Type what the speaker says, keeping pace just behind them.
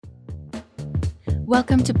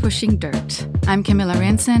Welcome to Pushing Dirt. I'm Camilla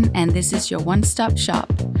Ranson, and this is your one-stop shop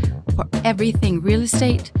for everything real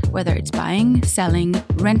estate, whether it's buying, selling,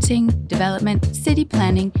 renting, development, city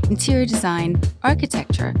planning, interior design,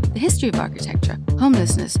 architecture, the history of architecture,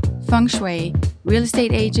 homelessness, feng shui, real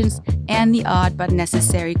estate agents, and the odd but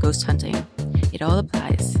necessary ghost hunting. It all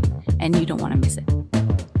applies, and you don't want to miss it.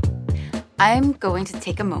 I'm going to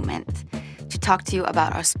take a moment to talk to you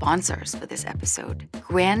about our sponsors for this episode,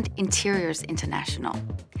 Grand Interiors International.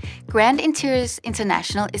 Grand Interiors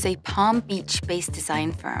International is a Palm Beach-based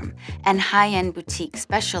design firm and high-end boutique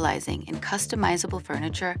specializing in customizable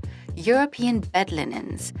furniture, European bed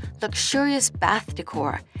linens, luxurious bath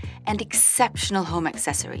decor, and exceptional home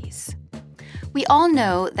accessories. We all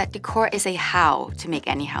know that decor is a how to make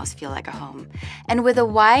any house feel like a home. And with a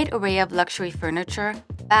wide array of luxury furniture,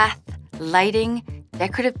 bath, lighting,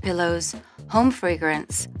 decorative pillows, home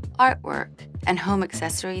fragrance, artwork, and home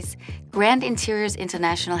accessories, Grand Interiors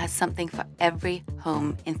International has something for every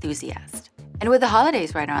home enthusiast. And with the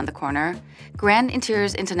holidays right around the corner, Grand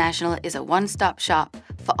Interiors International is a one-stop shop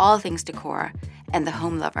for all things decor and the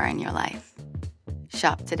home lover in your life.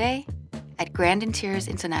 Shop today at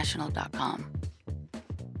grandinteriorsinternational.com.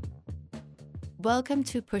 Welcome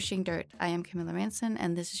to Pushing Dirt. I am Camilla Ranson,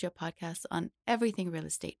 and this is your podcast on everything real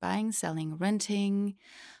estate, buying, selling, renting,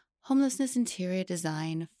 homelessness, interior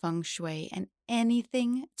design, feng shui, and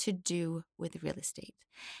anything to do with real estate.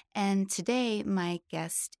 And today, my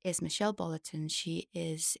guest is Michelle Bolleton. She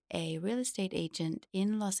is a real estate agent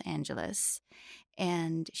in Los Angeles,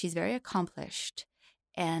 and she's very accomplished.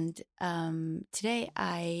 And today,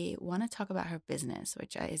 I want to talk about her business,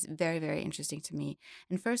 which is very, very interesting to me.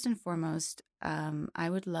 And first and foremost,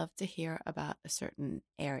 I would love to hear about a certain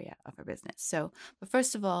area of her business. But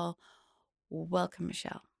first of all, welcome,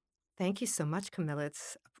 Michelle. Thank you so much, Camilla.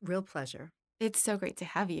 It's a real pleasure. It's so great to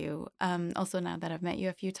have you. Also, now that I've met you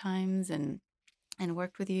a few times and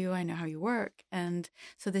worked with you, I know how you work. And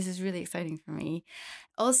so this is really exciting for me.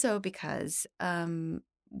 Also because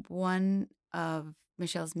one of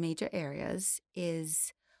Michelle's major areas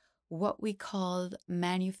is what we call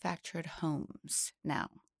manufactured homes now.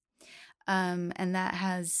 And that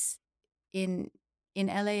has, in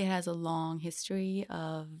LA, it has a long history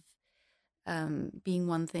of being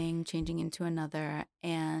one thing, changing into another.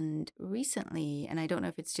 And recently, and I don't know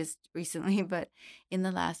if it's just recently, but in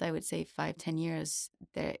the last, I would say 5-10 years,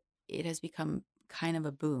 that it has become kind of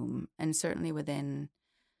a boom. And certainly within,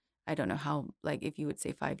 I don't know how, like if you would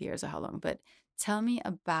say 5 years or how long, but tell me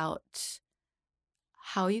about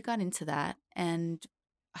how you got into that and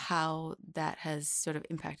how that has sort of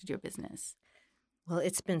impacted your business. Well,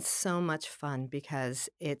 it's been so much fun because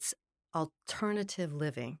it's alternative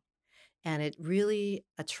living. And it really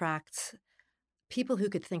attracts people who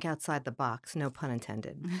could think outside the box, no pun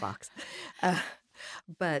intended, box. Uh,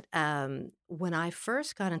 but when I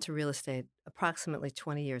first got into real estate approximately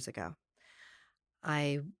 20 years ago,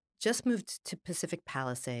 I just moved to Pacific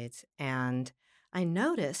Palisades and I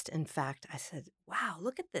noticed, in fact, I said, wow,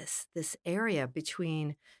 look at this area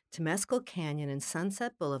between Temescal Canyon and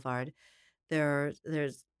Sunset Boulevard. There's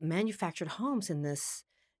manufactured homes in this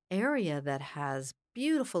area that has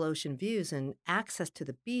beautiful ocean views and access to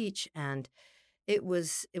the beach, and it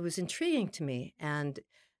was intriguing to me. And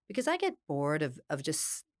because I get bored of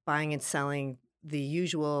just buying and selling the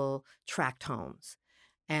usual tract homes,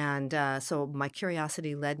 and so my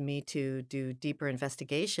curiosity led me to do deeper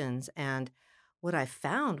investigations, and what I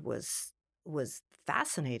found was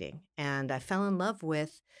fascinating, and I fell in love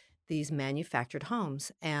with these manufactured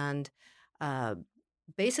homes. And uh,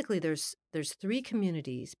 basically, there's three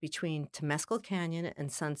communities between Temescal Canyon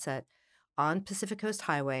and Sunset on Pacific Coast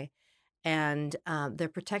Highway, and they're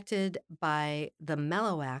protected by the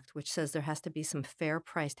Mellow Act, which says there has to be some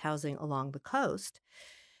fair-priced housing along the coast,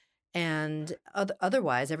 and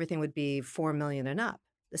otherwise everything would be 4 million and up,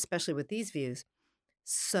 especially with these views.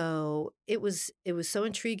 So it was so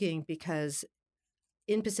intriguing because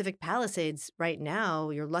in Pacific Palisades right now,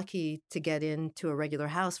 you're lucky to get into a regular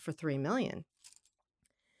house for 3 million.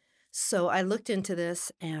 So I looked into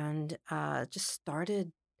this and just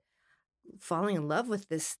started falling in love with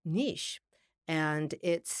this niche, and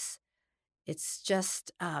it's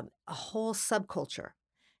just a whole subculture,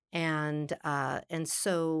 and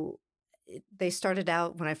so they started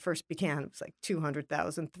out when I first began. It was like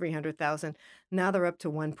 200,000, 300,000. Now they're up to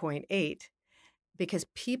 1.8 because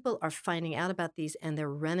people are finding out about these and they're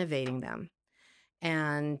renovating them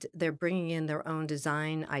and they're bringing in their own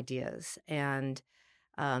design ideas. And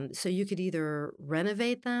so you could either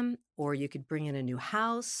renovate them or you could bring in a new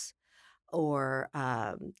house or,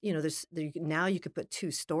 now you could put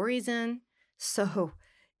two stories in. So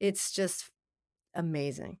it's just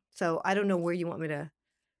amazing. So I don't know where you want me to.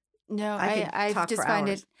 No, I could I've talk for just find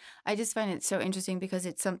hours. it I just find it so interesting because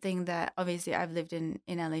it's something that obviously I've lived in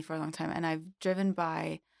LA for a long time and I've driven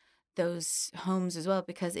by those homes as well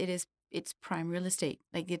because it's prime real estate.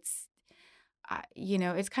 Like it's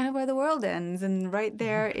kind of where the world ends and right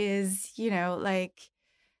there is, like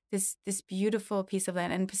this beautiful piece of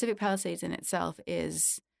land and Pacific Palisades in itself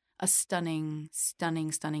is a stunning,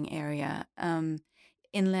 stunning, stunning area.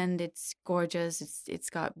 Inland, it's gorgeous. It's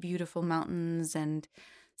got beautiful mountains and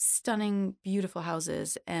stunning, beautiful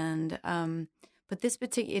houses. And but this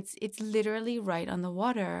particular, it's literally right on the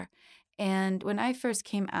water. And when I first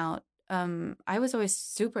came out, I was always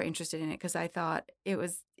super interested in it because I thought it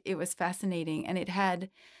was fascinating, and it had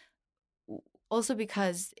also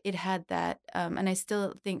because it had that, and I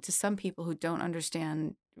still think to some people who don't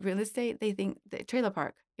understand real estate, they think the trailer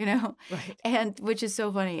park, Right. and which is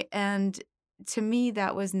so funny. And to me,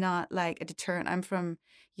 that was not like a deterrent. I'm from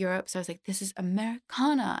Europe, so I was like, this is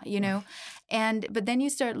Americana. And but then you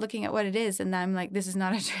start looking at what it is, and I'm like, this is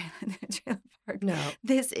not a trailer park. No.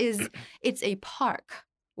 It's a park,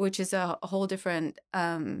 which is a whole different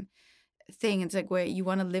thing. It's like where you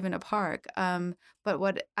want to live in a park. But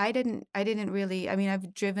what I didn't really. I mean,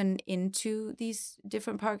 I've driven into these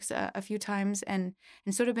different parks a few times and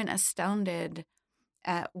sort of been astounded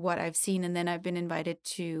at what I've seen. And then I've been invited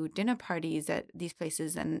to dinner parties at these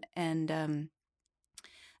places and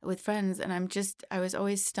with friends, and I was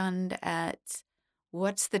always stunned at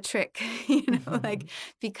what's the trick, like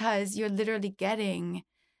because you're literally getting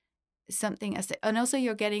something, and also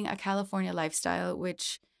you're getting a California lifestyle,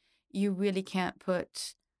 which you really can't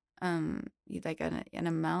put like an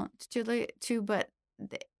amount to, but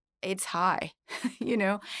it's high,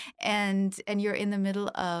 and you're in the middle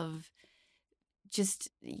of just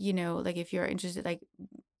like if you're interested, like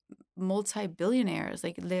multi-billionaires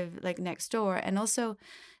like live like next door, and also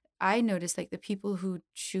I noticed like the people who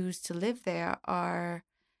choose to live there are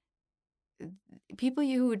people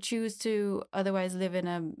who would choose to otherwise live in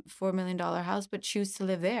a $4 million house, but choose to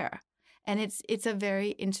live there. And it's a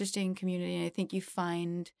very interesting community. And I think you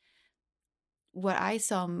find what I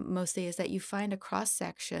saw mostly is that you find a cross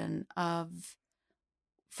section of,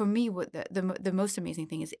 for me, what the most amazing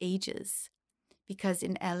thing is ages, because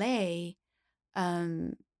in LA,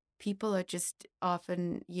 people are just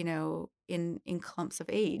often, in clumps of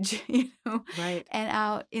age, Right. and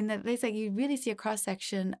out in the place, like you really see a cross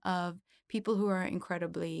section of people who are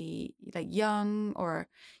incredibly like young or,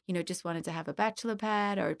 just wanted to have a bachelor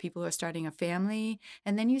pad, or people who are starting a family.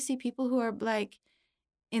 And then you see people who are like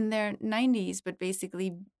in their 90s, but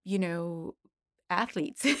basically,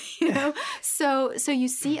 athletes, so you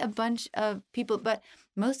see a bunch of people, but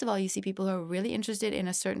most of all you see people who are really interested in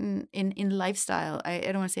a certain in lifestyle. I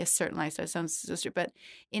don't want to say a certain lifestyle, it sounds so strict, but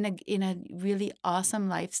in a really awesome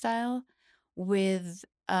lifestyle with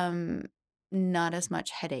not as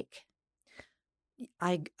much headache.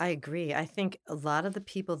 I agree. I think a lot of the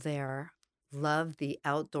people there love the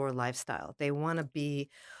outdoor lifestyle. They want to be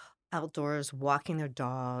outdoors walking their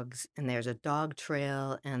dogs, and there's a dog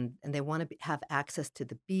trail, and they want to have access to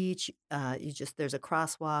the beach. There's a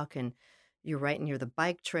crosswalk, and you're right near the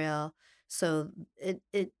bike trail. So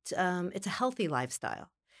it's a healthy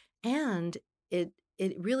lifestyle, and it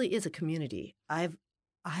really is a community. I've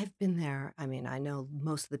been there. I mean, I know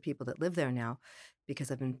most of the people that live there now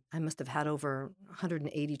because I must have had over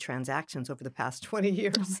 180 transactions over the past 20 Oh my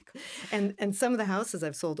years. God. And some of the houses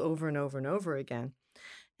I've sold over and over and over again.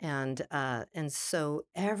 And so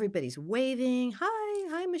everybody's waving,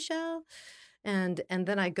 hi, Michelle. And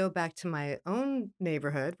then I go back to my own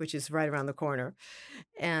neighborhood, which is right around the corner,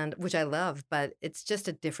 and which I love, but it's just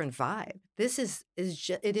a different vibe. This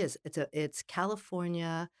it's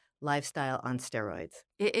California lifestyle on steroids.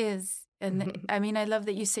 It is. And I mean, I love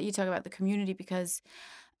that you talk about the community because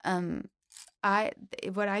um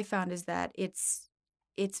what I found is that it's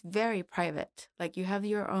very private. Like you have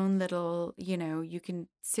your own little, you can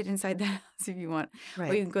sit inside the house if you want, or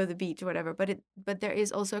you Right. can go to the beach or whatever. But there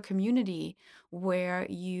is also a community where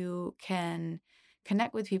you can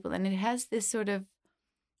connect with people, and it has this sort of,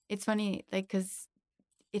 it's funny, like because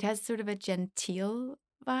it has sort of a genteel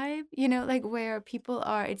vibe, like where people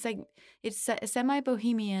are, it's like it's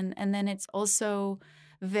semi-bohemian, and then it's also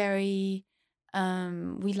very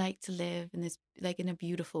we like to live in this like in a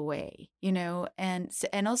beautiful way,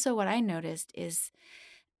 and also what I noticed is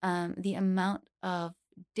the amount of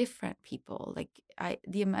different people, like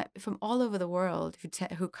the amount from all over the world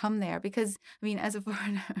who come there, because I mean, as a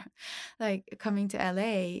foreigner, like coming to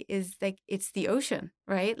LA is like it's the ocean,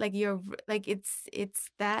 right? Like you're like it's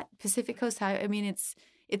that Pacific Coast Highway. I mean, it's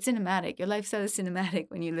cinematic. Your lifestyle is cinematic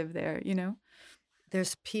when you live there,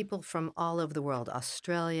 There's people from all over the world.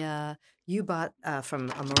 Australia. You bought from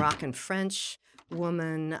a Moroccan French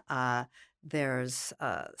woman. There's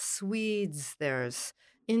Swedes. There's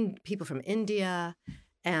people from India,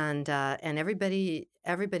 and everybody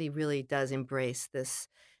really does embrace this.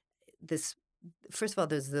 First of all,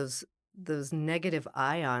 there's those negative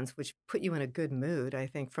ions which put you in a good mood. I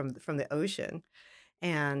think from the ocean,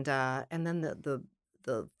 and then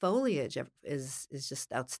the foliage is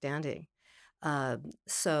just outstanding.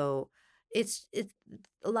 So it's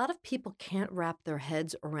a lot of people can't wrap their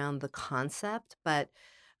heads around the concept, but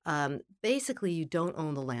basically you don't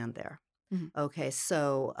own the land there. Mhm. Okay,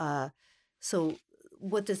 so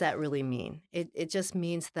what does that really mean? It just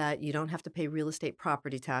means that you don't have to pay real estate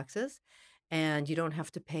property taxes, and you don't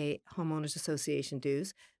have to pay homeowners association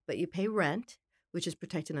dues, but you pay rent, which is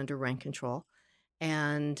protected under rent control.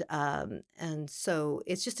 And so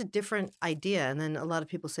it's just a different idea. And then a lot of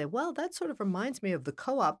people say, well, that sort of reminds me of the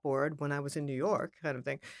co-op board when I was in New York, kind of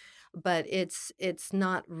thing. But it's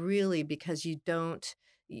not really, because you don't,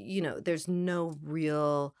 there's no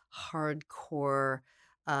real hardcore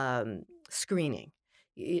screening.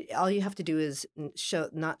 All you have to do is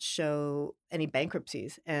not show any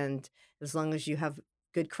bankruptcies, and as long as you have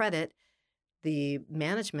good credit, the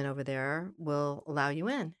management over there will allow you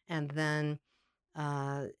in. And then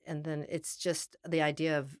it's just the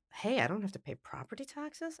idea of, hey, I don't have to pay property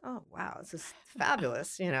taxes. Oh, wow, this is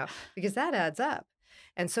fabulous, because that adds up.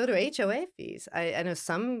 And so do HOA fees. I know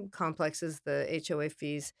some complexes, the HOA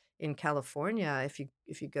fees in California, if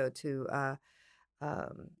you go to,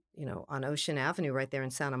 on Ocean Avenue right there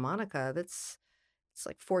in Santa Monica, it's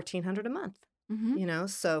like $1,400 a month. Mhm.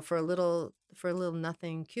 So for a little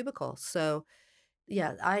nothing cubicle. So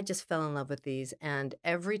yeah, I just fell in love with these, and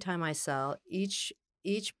every time I sell, each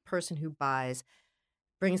person who buys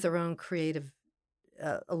brings their own creative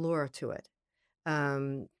allure to it.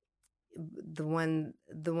 Um, the one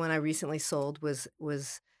I recently sold was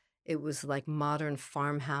like modern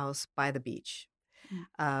farmhouse by the beach.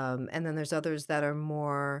 Mm. And then there's others that are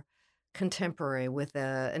more contemporary with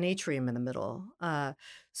an atrium in the middle. And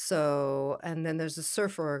then there's a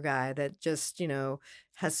surfer guy that just,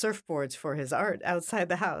 has surfboards for his art outside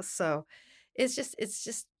the house. So it's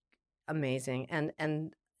just amazing.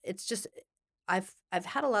 And it's just, I've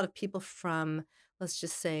had a lot of people from, let's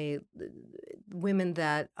just say, women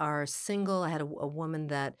that are single. I had a woman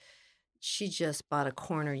that she just bought a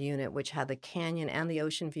corner unit which had the canyon and the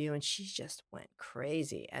ocean view, and she just went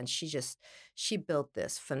crazy. And she built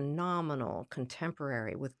this phenomenal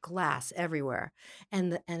contemporary with glass everywhere.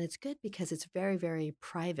 And it's good because it's very, very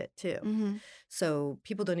private too. Mhm. So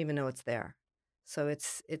people don't even know it's there. So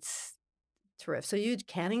it's terrific. So you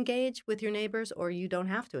can engage with your neighbors, or you don't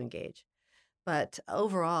have to engage. But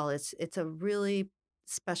overall, it's a really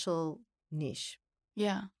special niche.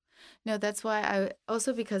 Yeah. No, that's why I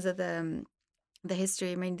also, because of the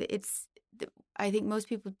history. I mean, I think most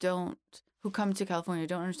people don't who come to California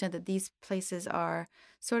don't understand that these places are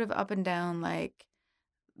sort of up and down, like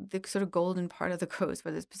the sort of golden part of the coast,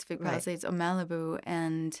 whether it's Pacific Right. Palisades or Malibu,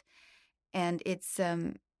 and it's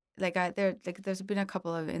there's been a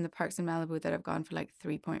couple of in the parks in Malibu that have gone for like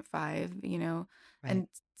 3.5, Right.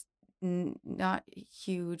 and not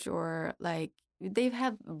huge, or like they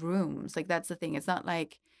have rooms. Like that's the thing. It's not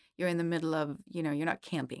like you're in the middle of, you're not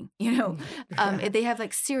camping, they have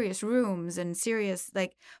like serious rooms and serious,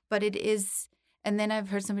 like, but it is. And then I've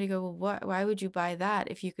heard somebody go, well, why would you buy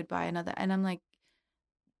that if you could buy another? And I'm like,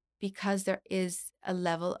 because there is a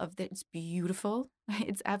level of it's beautiful.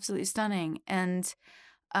 It's absolutely stunning. And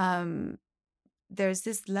um, there's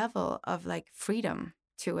this level of like freedom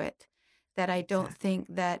to it that I don't Exactly.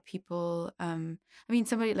 think that people, I mean,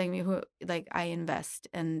 somebody like me who, like, I invest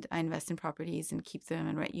in properties and keep them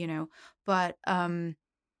and but, and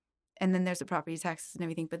then there's the property taxes and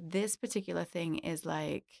everything. But this particular thing is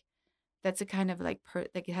like, that's a kind of like,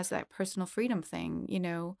 like it has that personal freedom thing,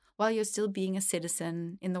 while you're still being a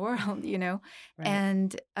citizen in the world, Right.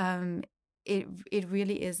 and, it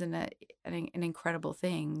really is an incredible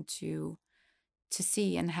thing to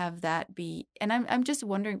see and have that be. And I'm just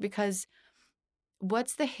wondering, because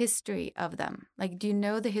what's the history of them? Like, do you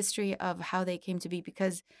know the history of how they came to be?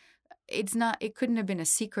 Because it couldn't have been a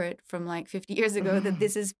secret from like 50 years ago that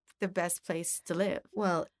this is the best place to live.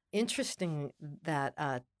 Well, interesting that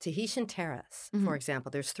Tahitian Terrace, Hmm. for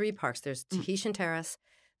example, there's three parks. There's Tahitian Terrace,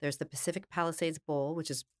 there's the Pacific Palisades Bowl,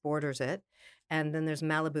 which is borders it, and then there's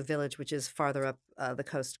Malibu Village, which is farther up the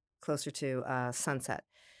coast, closer to Sunset.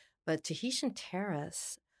 But Tahitian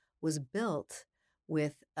Terrace was built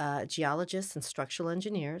with geologists and structural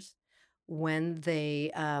engineers when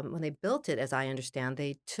they built it, as I understand,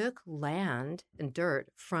 they took land and dirt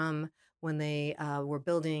from when they were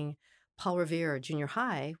building Paul Revere Junior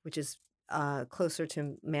High, which is closer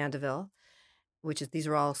to Mandeville, which is these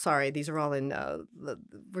are all in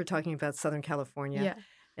we're talking about Southern California Yeah.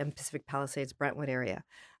 and Pacific Palisades, Brentwood area.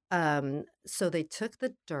 So they took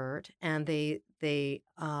the dirt and they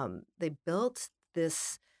built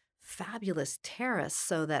this fabulous terrace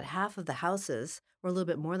so that half of the houses, or a little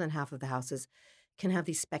bit more than half of the houses, can have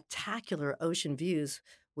these spectacular ocean views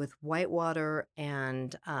with whitewater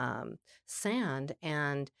and sand.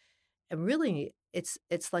 And really, it's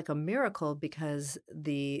like a miracle because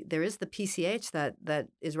there is the PCH that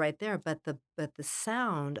is right there, but the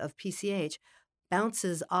sound of PCH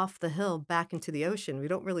bounces off the hill back into the ocean. We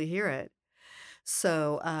don't really hear it.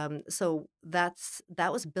 So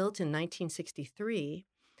that was built in 1963,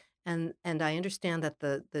 and I understand that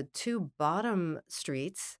the two bottom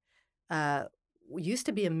streets uh, used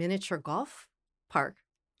to be a miniature golf park.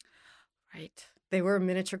 Right. They were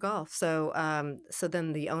miniature golf. So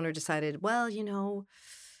then the owner decided, well,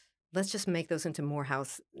 let's just make those into more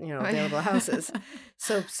available houses.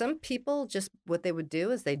 So some people just what they would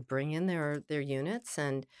do is they'd bring in their units,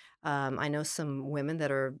 and I know some women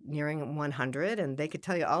that are nearing 100, and they could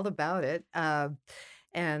tell you all about it.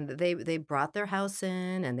 And they brought their house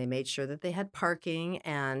in, and they made sure that they had parking,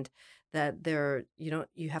 and that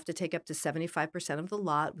you have to take up to 75% of the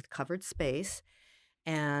lot with covered space,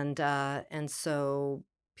 and so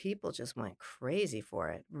people just went crazy for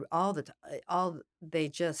it all the time. All they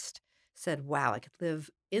just said, "Wow, I could live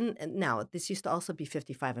in." And now this used to also be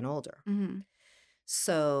 55 and older, Mm-hmm.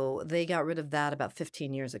 so they got rid of that about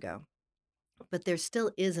 15 years ago. But there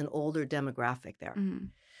still is an older demographic there. Mm-hmm.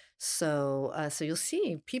 So you'll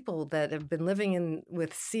see people that have been living in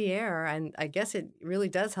with sea air, and I guess it really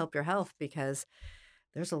does help your health because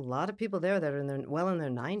there's a lot of people there that are in their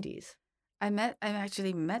 90s. I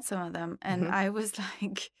actually met some of them, and Hmm. I was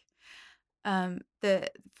like, the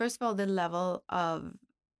first of all, the level of,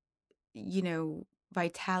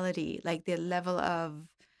 vitality, like the level of,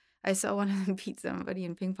 I saw one of them beat somebody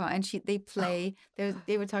in ping pong, and they play.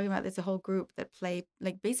 They were talking about there's a whole group that play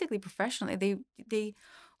like basically professionally. They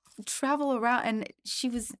travel around, and she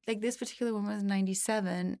was like, this particular one was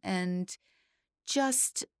 97, and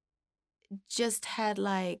just had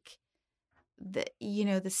like the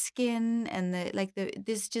skin and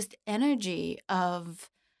this just energy of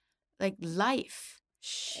like life,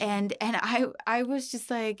 Shh. and I was just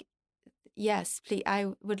like, yes, please, I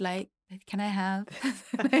would like, can I have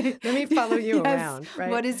Let me follow you yes, around, right?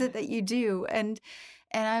 what is it that you do? And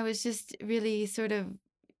I was just really sort of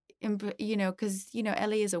because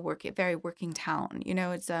LA is a very working town.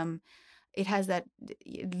 It's it has that,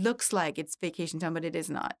 it looks like it's vacation time, but it is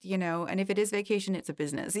not, and if it is vacation, it's a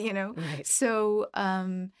business. Right. So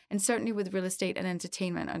and certainly with real estate and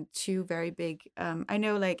entertainment are two very big, I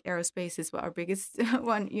know like aerospace is our biggest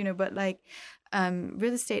one, but like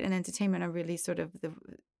real estate and entertainment are really sort of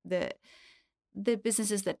the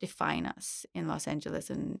businesses that define us in Los Angeles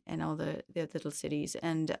and all the little cities,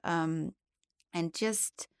 and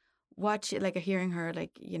just watch it, like hearing her,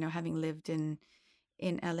 like having lived in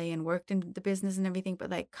LA and worked in the business and everything, but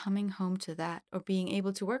like coming home to that, or being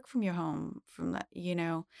able to work from your home from that,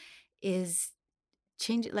 is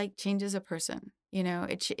changes a person.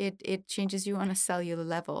 It changes you on a cellular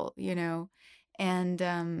level. And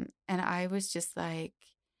I was just like,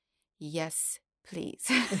 yes, please.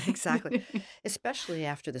 Exactly. Especially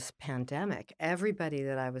after this pandemic, everybody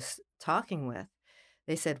that I was talking with,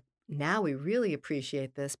 they said, now we really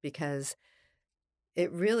appreciate this because it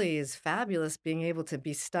really is fabulous being able to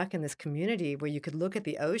be stuck in this community where you could look at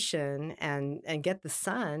the ocean and get the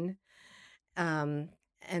sun. Um,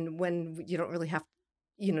 and when you don't really have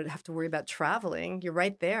to worry about traveling, you're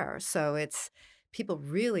right there. So people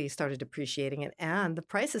really started appreciating it, and the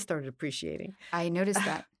prices started appreciating. I noticed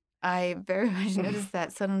that. I very much noticed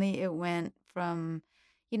that. Suddenly it went from,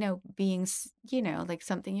 being, like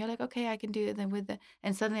something you're like, okay, I can do it. Then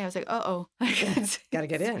and suddenly I was like, oh, Got to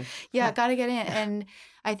get in. yeah, gotta get in. And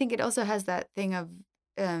I think it also has that thing of,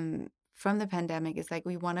 from the pandemic, is like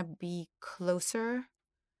we want to be closer.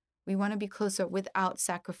 We want to be closer without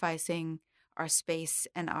sacrificing our space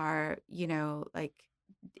and our, like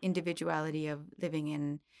individuality of living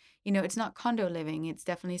in, it's not condo living. It's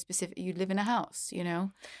definitely specific. You live in a house, Right.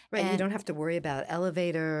 You and don't have to worry about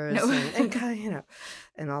elevators no.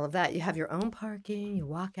 and all of that. You have your own parking, you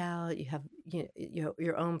walk out, you have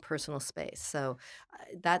your own personal space. So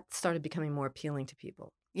that started becoming more appealing to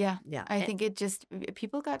people. Yeah, Yeah. I think it just,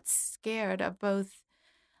 people got scared of both,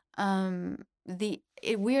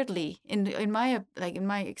 weirdly in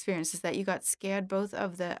my experience is that you got scared both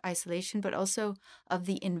of the isolation but also of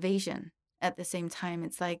the invasion at the same time.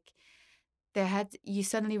 It's like you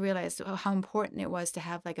suddenly realized how important it was to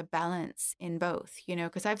have like a balance in both,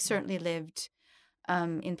 because I've certainly lived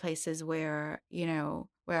in places where,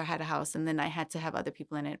 where I had a house and then I had to have other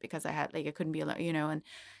people in it because I couldn't be alone,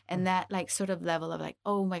 and that like sort of level of like,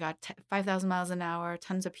 oh my God, 5,000 miles an hour,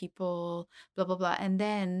 tons of people, blah, blah, blah. And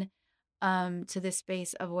then to this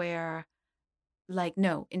space of where like,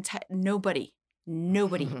 no, nobody,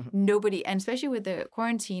 and especially with the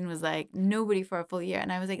quarantine was like nobody for a full year.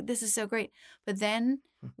 And I was like, this is so great. But then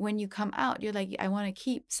when you come out, you're like, I want to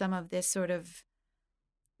keep some of this sort of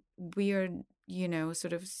weird,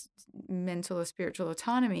 sort of mental or spiritual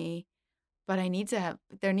autonomy, but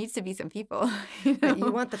there needs to be some people.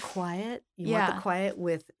 You want the quiet. You want Yeah. the quiet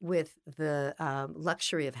with the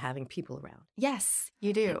luxury of having people around. Yes,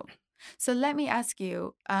 you do. So let me ask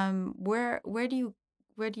you, where were you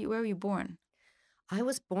born? I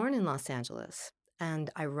was born in Los Angeles, and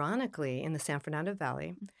ironically, in the San Fernando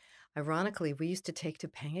Valley. Ironically, we used to take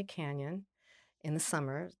Topanga Canyon in the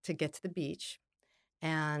summer to get to the beach,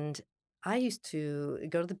 and I used to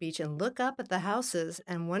go to the beach and look up at the houses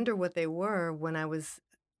and wonder what they were when I was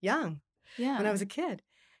young, when I Yeah. was a kid.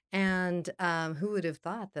 And who would have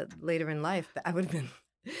thought that later in life that I would have been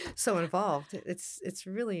so involved? It's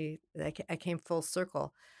really I came full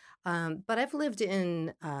circle. But I've lived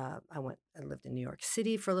in I lived in New York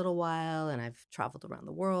City for a little while, and I've traveled around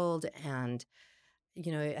the world. And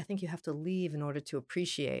I think you have to leave in order to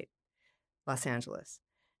appreciate Los Angeles.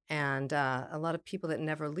 And a lot of people that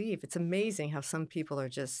never leave. It's amazing how some people are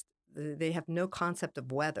just they have no concept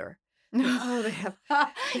of weather. They have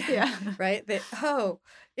Yeah. right.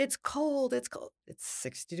 It's cold. It's cold. It's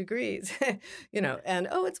 60 degrees. And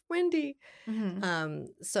it's windy. Mhm.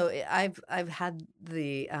 So I've had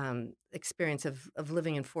the experience of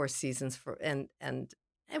living in four seasons and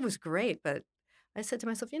it was great. But I said to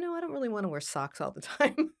myself, I don't really want to wear socks all the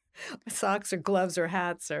time. Socks or gloves or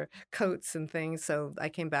hats or coats and things. So I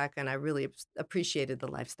came back and I really appreciated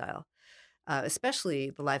the lifestyle, especially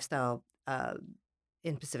the lifestyle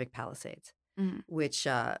in Pacific Palisades, Mhm. which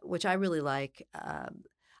I really like.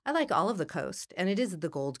 I like all of the coast, and it is the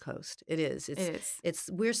Gold Coast. It is. It is.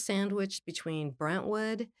 We're sandwiched between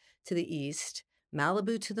Brentwood to the east,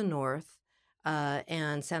 Malibu to the north,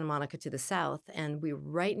 and Santa Monica to the south, and we're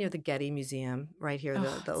right near the Getty Museum, right here, the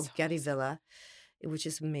Oh, old so Getty amazing. Villa, which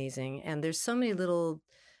is amazing. And there's so many little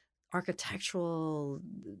architectural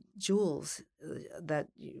jewels that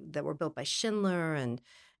were built by Schindler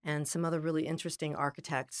and some other really interesting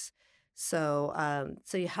architects. So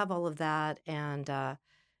you have all of that and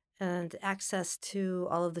access to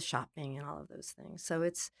all of the shopping and all of those things. So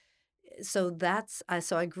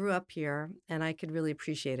I grew up here and I could really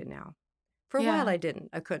appreciate it now. For a while Yeah.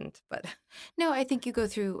 I couldn't, but No, I think you go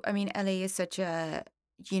through, I mean, LA is such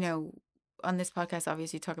you know, on this podcast,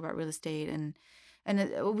 obviously talk about real estate and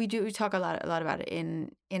we talk a lot about it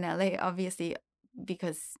in LA, obviously,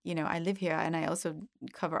 because, I live here and I also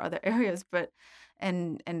cover other areas, but,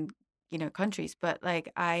 and, countries, but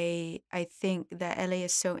like, I think that LA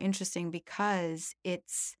is so interesting because it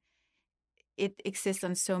exists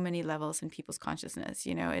on so many levels in people's consciousness.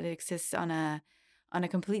 It exists on a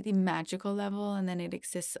completely magical level, and then it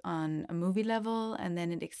exists on a movie level, and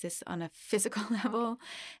then it exists on a physical level,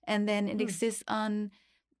 and then it Hmm. exists on,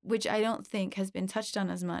 which I don't think has been touched on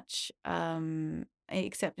as much,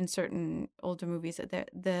 except in certain older movies,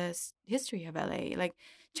 the history of LA, like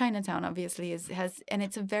Chinatown, obviously and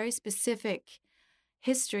it's a very specific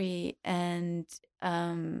history, and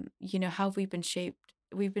how we've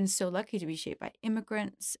been so lucky to be shaped by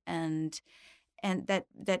immigrants, and that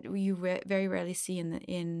very rarely see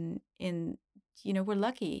in we're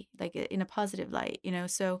lucky, like, in a positive light,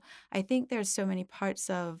 so I think there's so many parts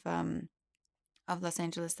of Los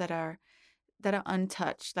Angeles that are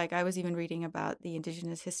untouched. Like, I was even reading about the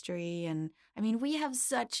indigenous history, and I mean, we have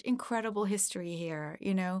such incredible history here,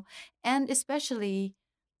 and especially,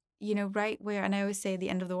 right where, and I always say the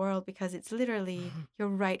end of the world because it's literally you're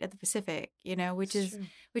right at the Pacific, which It's is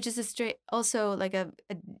true. a straight, also like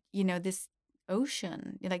this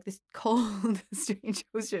ocean, like this cold, strange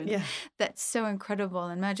ocean Yeah. that's so incredible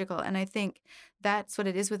and magical. And I think that's what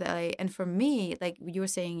it is with LA. And for me, like you were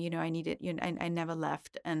saying, I needed, I never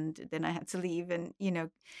left, and then I had to leave, and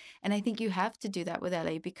I think you have to do that with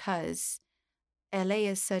LA because LA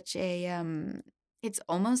is such it's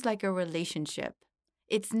almost like a relationship.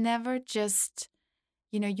 It's never just,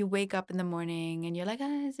 you wake up in the morning and you're like,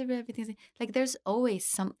 is everything's like, there's always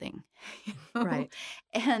something, you know? Right.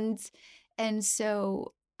 And, and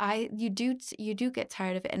so you do get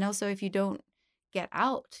tired of it. And also if you don't get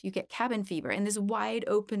out, you get cabin fever in this wide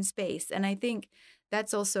open space. And I think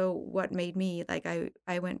that's also what made me like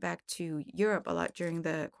I went back to Europe a lot during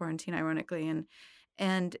the quarantine, ironically,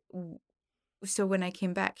 and so when I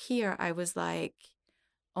came back here, I was like,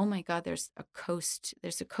 oh my God, there's a coast,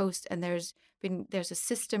 and there's a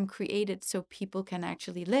system created so people can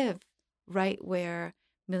actually live right where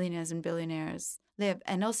millionaires and billionaires live.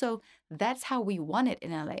 And also that's how we want it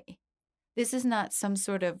in LA. This is not some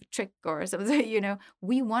sort of trick or something,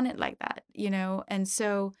 we want it like that, And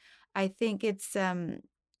so I think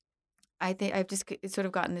I think I've just sort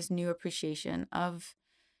of gotten this new appreciation of,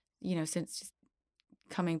 since just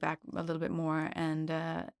coming back a little bit more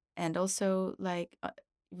and also like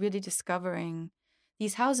really discovering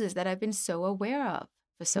these houses that I've been so aware of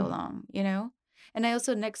for so long, And I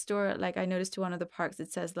also next door, like I noticed to one of the parks,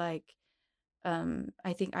 it says like,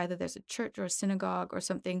 I think either there's a church or a synagogue or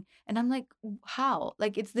something. And I'm like, how?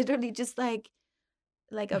 Like, it's literally just like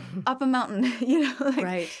up a mountain, like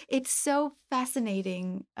Right. it's so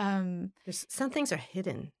fascinating. There's some things are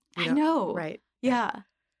hidden. I know. Right. Yeah.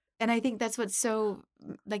 And I think that's what's so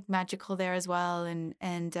like magical there as well. And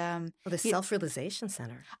Well, the Self-Realization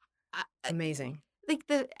Center. Amazing. Like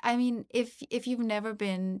if you've never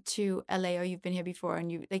been to LA or you've been here before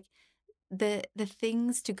and you like the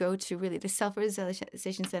things to go to, really, the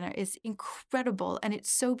Self-Realization Center is incredible and it's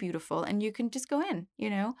so beautiful and you can just go in,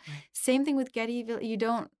 Right. Same thing with Getty. You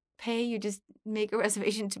don't pay, you just make a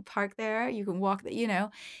reservation to park there. You can walk,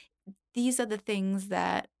 these are the things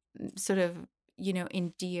that sort of,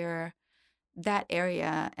 endear that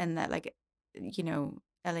area and that like,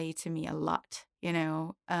 LA to me a lot,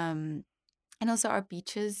 and also our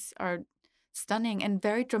beaches are stunning and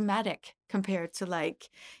very dramatic compared to like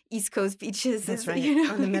East Coast beaches. That's right.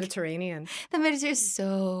 Or the Mediterranean. The Mediterranean is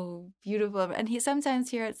so beautiful. And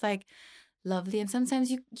sometimes here it's like lovely and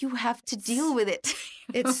sometimes you have to deal with it.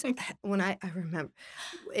 It's when I remember,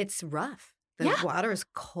 it's rough. The water is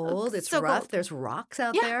cold. It's so rough. cold. There's rocks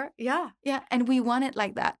out there. Yeah. Yeah. And we want it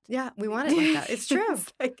like that. Yeah. We want it like that. It's true.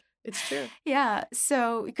 It's true. Yeah.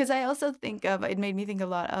 So, because I also it made me think a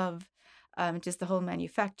lot of just the whole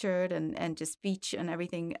manufactured and just beach and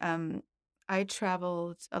everything. I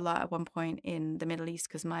traveled a lot at one point in the Middle East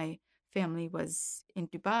because my family was in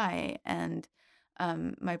Dubai and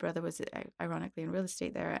my brother was ironically in real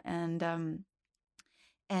estate there. And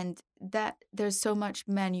that there's so much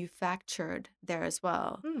manufactured there as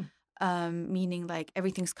well. Meaning like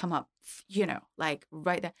everything's come up, like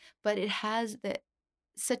right there. But it has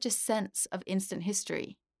such a sense of instant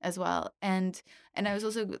history as well. And I was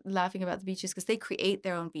also laughing about the beaches because they create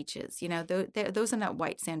their own beaches. Those are not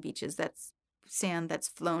white sand beaches. That's sand that's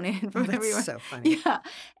flown in from everywhere. That's so funny. Yeah.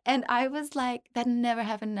 And I was like, that never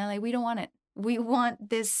happened in LA. We don't want it. We want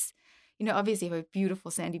this, obviously we have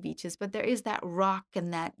beautiful sandy beaches, but there is that rock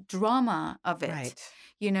and that drama of it, right.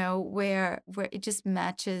 Where it just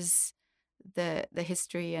matches the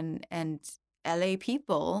history and LA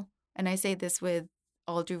people. And I say this with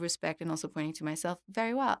all due respect and also pointing to myself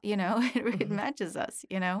very well, it matches us,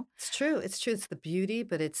 It's true. It's true. It's the beauty,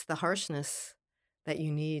 but it's the harshness that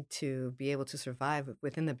you need to be able to survive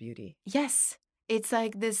within the beauty. Yes. It's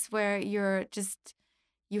like this where you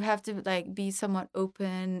have to like be somewhat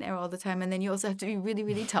open all the time. And then you also have to be really,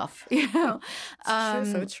 really tough, It's true.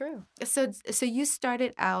 So true. So you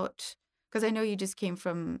started out, because I know you just came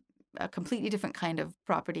from a completely different kind of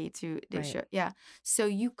property to Right. yeah. So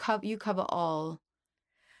you cover all.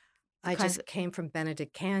 I just came from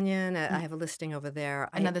Benedict Canyon. I have a listing over there.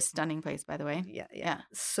 Another stunning place, by the way. Yeah.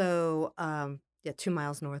 So, 2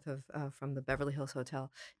 miles north of from the Beverly Hills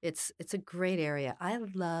Hotel. It's a great area. I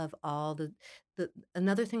love all the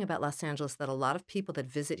another thing about Los Angeles that a lot of people that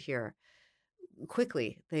visit here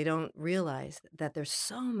quickly, they don't realize that there's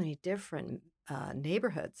so many different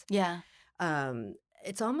neighborhoods. Yeah.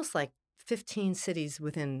 It's almost like 15 cities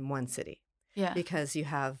within one city. Yeah. Because you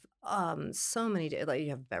have so many, like you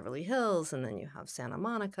have Beverly Hills, and then you have Santa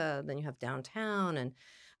Monica, then you have downtown, and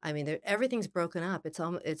I mean, everything's broken up. It's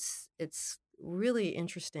really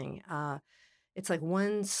interesting. It's like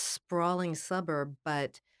one sprawling suburb,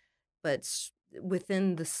 but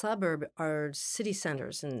within the suburb are city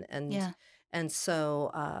centers, and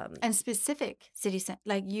so and specific city center.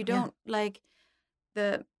 Like you don't like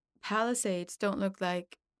the Palisades don't look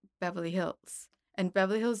like Beverly Hills, and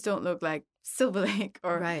Beverly Hills don't look like Silver Lake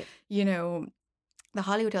or right. The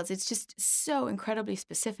Hollywood Hills. It's just so incredibly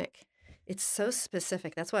specific. It's so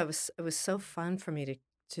specific. That's why it was so fun for me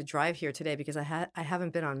to drive here today, because I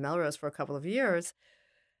haven't been on Melrose for a couple of years,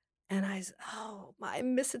 And I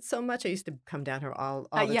miss it so much. I used to come down here all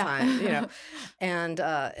the Yeah. time, and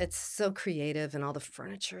it's so creative, and all the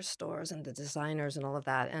furniture stores and the designers and all of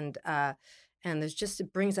that, and there's just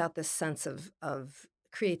it brings out this sense of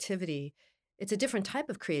creativity. It's a different type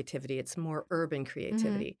of creativity. It's more urban hmm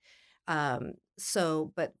creativity.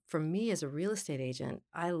 But for me as a real estate agent,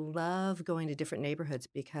 I love going to different neighborhoods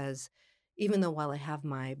because even though while I have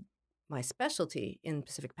my specialty in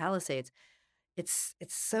Pacific Palisades, it's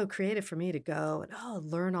so creative for me to go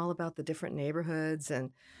and learn all about the different neighborhoods,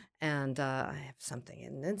 and I have something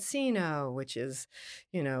in Encino, which is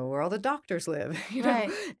where all the doctors live,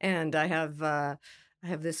 Right. and I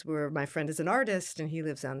have this where my friend is an artist and he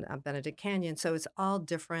lives on Benedict Canyon, so it's all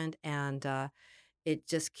different, and it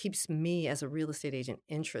just keeps me as a real estate agent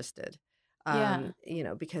interested, Yeah.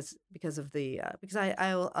 because of because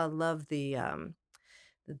I love the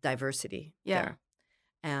diversity Yeah. there.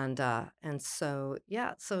 And so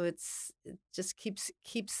yeah, so it just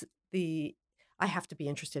keeps the I have to be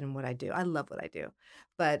interested in what I do. I love what I do,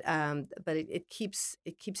 but it keeps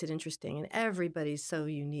it interesting, and everybody's so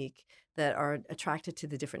unique that are attracted to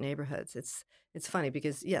the different neighborhoods. It's funny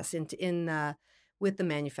because yes, in with the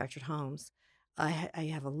manufactured homes, I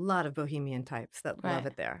have a lot of bohemian types that love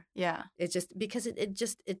Right. it there. Yeah. It's just because it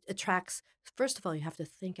attracts. First of all, you have to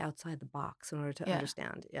think outside the box in order to Yeah.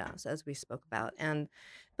 understand. Yeah, so as we spoke about,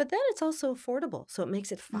 but then it's also affordable, so it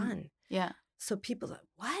makes it Mhm. fun. Yeah. So people are like,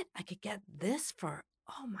 what? I could get this for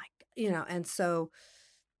oh my god, and so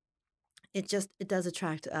it does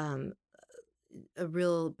attract a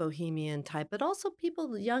real bohemian type, but also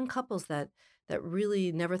people, young couples that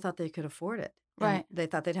really never thought they could afford it, and Right. they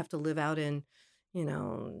thought they'd have to live out in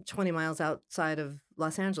 20 miles outside of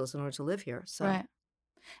Los Angeles in order to live here. So Right.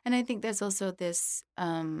 And I think there's also this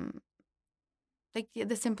like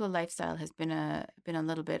the simpler lifestyle has been a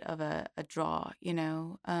little bit of a draw,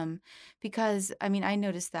 because I mean I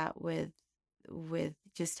noticed that with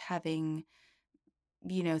just having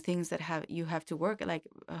things that have you have to work at, like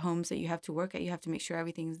homes that you have to work at, you have to make sure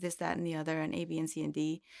everything's this, that, and the other, and A, B, and C, and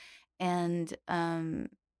D, and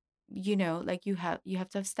like you have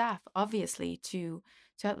to have staff, obviously, to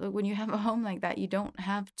have, like, when you have a home like that, you don't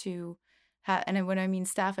have to have, and when I mean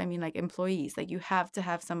staff, I mean like employees. Like you have to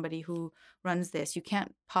have somebody who runs this. You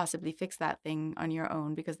can't possibly fix that thing on your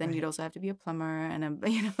own, because then you'd right. also have to be a plumber and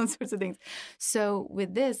all sorts of things. So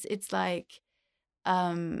with this, it's like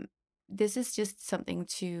um this is just something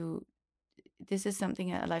to this is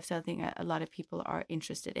something, a lifestyle thing a lot of people are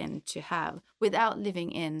interested in to have without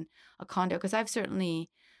living in a condo. Because I've certainly,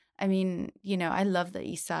 I mean, I love the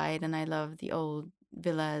East Side and I love the old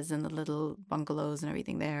villas and the little bungalows and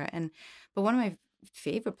everything there. But one of my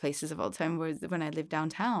favorite places of all time was when I lived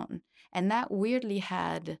downtown. And that weirdly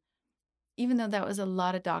had, even though that was a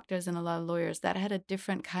lot of doctors and a lot of lawyers, that had a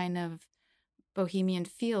different kind of bohemian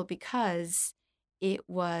feel, because it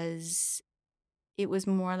was it was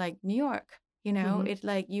more like New York. Hmm. It,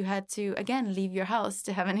 like, you had to again leave your house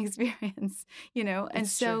to have an experience, and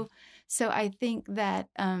It's true. so I think that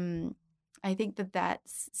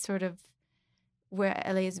that's sort of where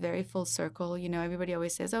LA is very full circle. Everybody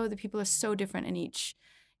always says, oh, the people are so different in each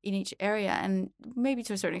area, and maybe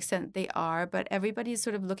to a certain extent they are, but everybody is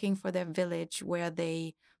sort of looking for their village where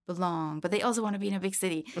they belong, but they also want to be in a big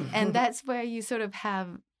city. And that's where you sort of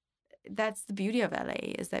have that's the beauty of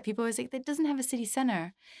LA, is that people always say it doesn't have a city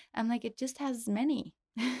center. I'm like, it just has many.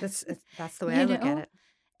 That's the way I you look at know? it.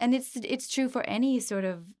 And it's true for any sort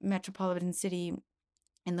of metropolitan city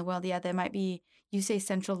in the world. Yeah, there might be, you say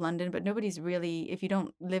central London, but nobody's really, if you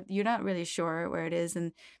don't live, you're not really sure where it is.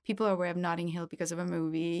 And people are aware of Notting Hill because of a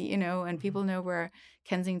movie, and Mhm. people know where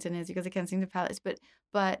Kensington is because of Kensington Palace.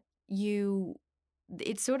 But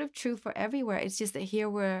it's sort of true for everywhere. It's just that here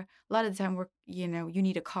we're, a lot of the time you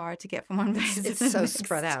need a car to get from one It's place to it's the so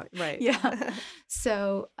spread next. out, right? Yeah.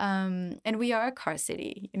 So, and we are a car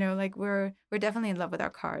city, like we're definitely in love with our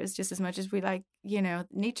cars just as much as we like,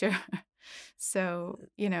 nature. So,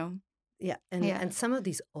 Yeah, and yeah. and some of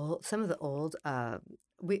the old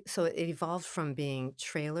we so it evolved from being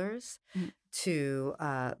trailers Mm. to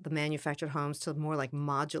the manufactured homes to more like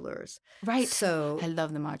modulars. Right. I So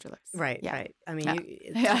love the modulars. right, Yeah. right. I mean,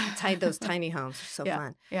 Yeah. those Yeah. tiny homes are so Yeah.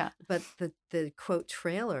 fun. Yeah. But the quote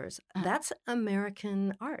trailers, Uh, that's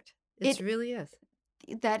American art. It it really is.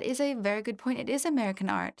 that is a very good point. It is American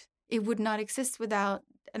art. It would not exist without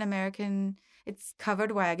an American. It's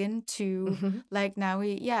covered wagon to, Hmm. like, now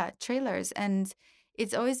trailers, and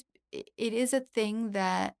it is a thing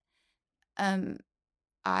that um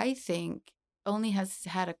I think only has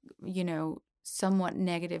had a somewhat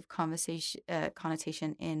negative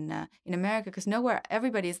connotation in America, because nowhere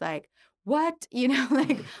everybody's like, what?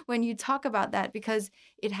 Like when you talk about that, because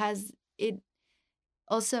it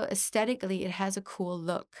also aesthetically, it has a cool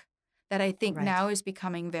look that I think Right. now is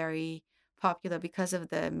becoming very popular because of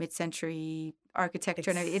the mid-century architecture.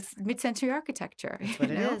 And It's it's mid-century architecture, that's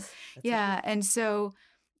what it is. That's what it Yeah. is. And so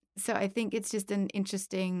I think it's just an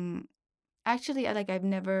interesting, actually, I've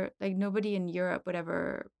never, like, nobody in Europe would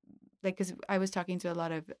ever, like, because I was talking to a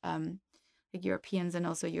lot of like Europeans and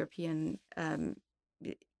also European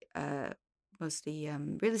uh mostly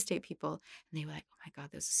real estate people, and they were like, oh my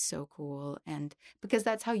God, this is so cool. And because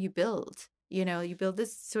that's how you build, you build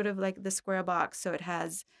this sort of like the square box, so it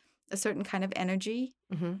has a certain kind of energy.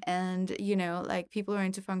 Hmm. And like people who are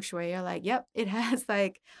into feng shui are like, yep, it has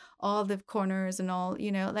like all the corners and all,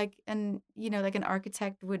 like, and like an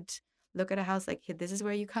architect would look at a house like, "Hey, this is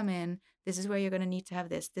where you come in, this is where you're going to need to have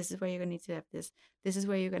this is where you're going to need to have this is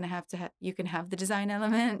where you're going to have you can have the design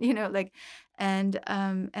element," like. And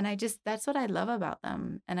I just, that's what I love about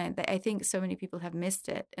them. And I think so many people have missed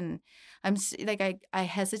it. And like, I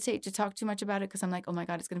hesitate to talk too much about it because I'm like, oh my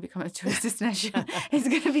God, it's going to become a tourist destination. It's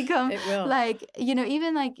going to become It will. like,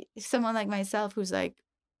 even like someone like myself who's like,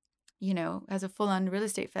 has a full-on real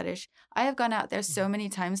estate fetish. I have gone out there so many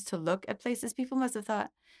times to look at places. People must have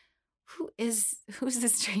thought, who's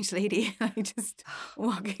this strange lady like just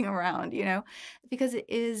walking around, because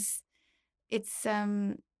it's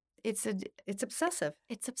it's a It's obsessive.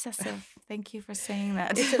 it's obsessive. Thank you for saying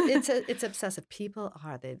that. It's obsessive. People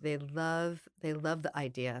are they love the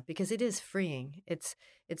idea because it is freeing. It's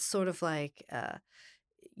sort of like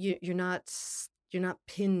you're not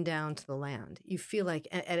pinned down to the land. You feel like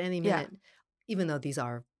at any Yeah. minute, even though these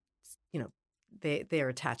are, you know, they are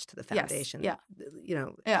attached to the Yes. foundation. Yeah.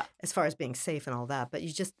 Yeah. As far as being safe and all that. But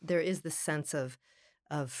there is this sense of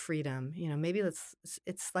freedom. Maybe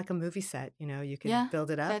it's like a movie set. You can Yeah.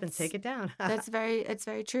 build it up and That's take it down. it's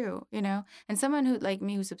very true, And someone who like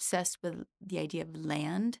me who's obsessed with the idea of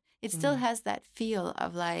land, it still Mhm. has that feel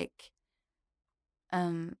of like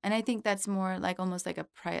and I think that's more like almost like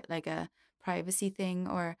a privacy thing,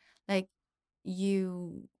 or like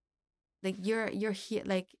you you're here,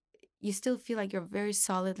 like you still feel like you're very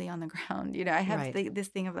solidly on the ground. I have Right. this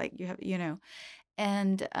thing of like you have,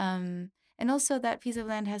 and also that piece of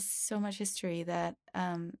land has so much history that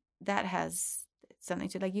that has something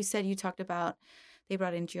to, like you said, you talked about, they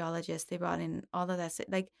brought in geologists, they brought in all of that,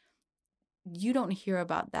 like you don't hear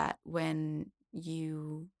about that when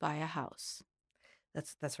you buy a house,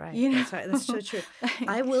 That's right. you That's right. That's know. so true. Like,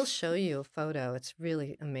 I will show you a photo. It's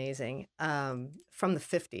really amazing. From the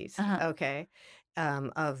 50s, uh-huh, okay,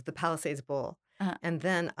 of the Palisades Bowl. uh-huh, And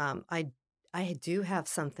then I do have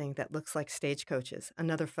something that looks like stagecoaches,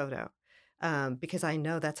 another photo, because I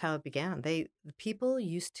know that's how it began. The people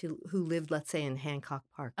who lived, let's say, in Hancock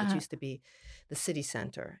Park, which uh-huh, used to be the city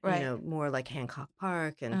center, right, more like Hancock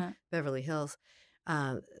Park and uh-huh. Beverly Hills.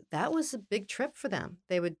 Uh, that was a big trip for them.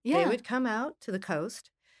 They Yeah. would come out to the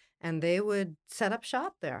coast, and they would set up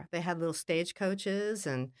shop there. They had little stagecoaches,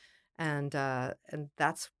 and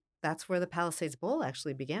that's where the Palisades Bowl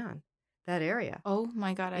actually began. That area. Oh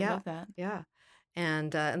my God, I Yeah, love that. yeah.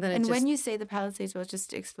 And then it And when just you say the Palisades, well, just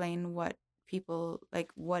to explain what people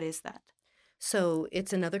like, what is that? so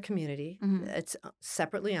it's another community. Mm-hmm. It's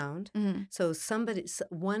separately owned. Mm-hmm. So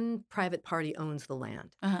one private party owns the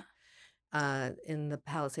land Uh-huh. in the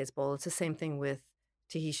Palisades Bowl. It's the same thing with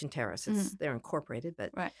Tahitian Terrace. Mm-hmm. They're incorporated,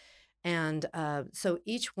 but Right. and so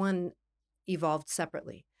each one evolved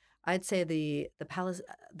separately. I'd say the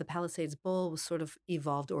Palisades Bowl was sort of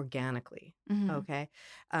evolved organically. Mm-hmm. Okay,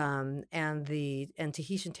 and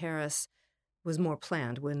Tahitian Terrace was more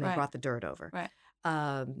planned when they Right. brought the dirt over. Right.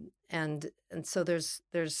 And so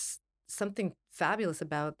there's something fabulous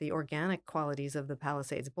about the organic qualities of the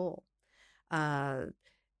Palisades Bowl. Uh,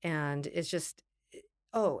 and it's just,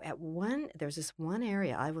 there's this one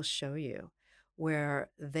area I will show you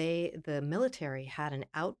where the military had an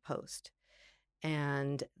outpost,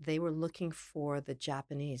 and they were looking for the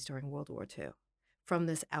Japanese during World War II from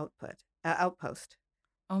this outpost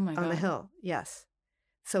Oh my on the God. hill. Yes.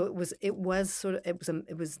 So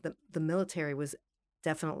the military was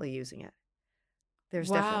definitely using it. There's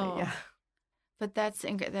definitely, Wow. yeah. But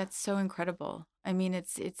that's so incredible. I mean,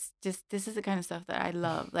 it's just, this is the kind of stuff that I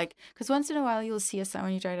love. Like, because once in a while you'll see a sign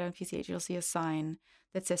when you drive down PCH, you'll see a sign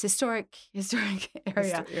that says historic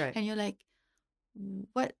area, Right. and you're like,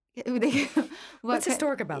 what? What's ki-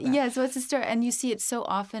 historic about that? Yes, what's historic? And you see it so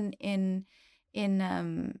often in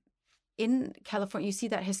California. You see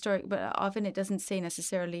that historic, but often it doesn't say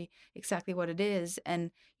necessarily exactly what it is.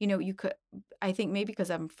 And you could, I think maybe because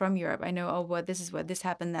I'm from Europe, I know, oh, well, this is where this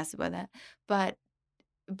happened, that's where that. But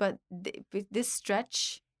this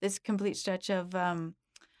stretch this complete stretch of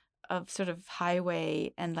sort of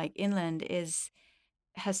highway and like inland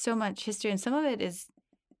has so much history, and some of it is,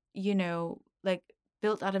 like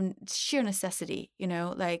built out of sheer necessity,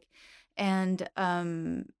 like, and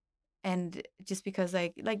and just because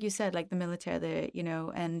like you said, like the military there,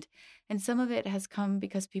 and some of it has come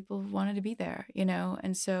because people wanted to be there,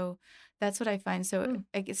 and so that's what I find. So Mm.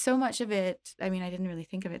 like so much of it, I mean, I didn't really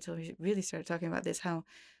think of it till we really started talking about this, how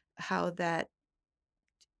that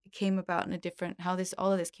came about in a different, how this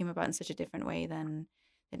all of this came about in such a different way than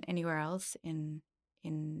anywhere else in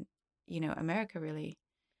America, really,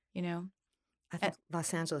 you know. I Uh, think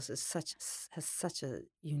Los Angeles has such a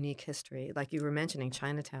unique history. Like you were mentioning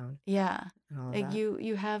Chinatown yeah, and all of like that.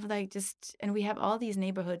 you have like just, and we have all these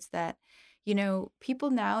neighborhoods that people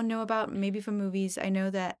now know about, maybe from movies. I know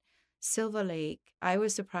that Silver Lake, I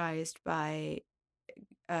was surprised by,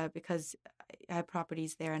 because I had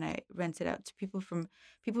properties there and I rented out to people who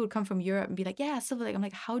would come from Europe and be like, yeah, Silver Lake. I'm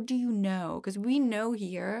like, how do you know? Because we know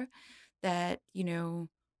here that,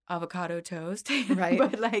 avocado toast, Right.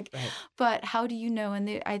 but like, Right. but how do you know?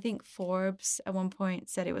 And I think Forbes at one point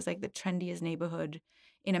said it was like the trendiest neighborhood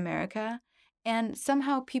in America. And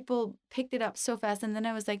somehow people picked it up so fast. And then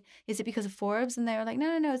I was like, is it because of Forbes? And they were like,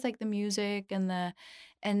 no, it's like the music and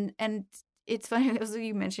and it's funny, as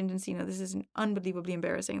you mentioned Encino, this is unbelievably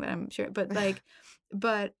embarrassing that I'm sure, but like,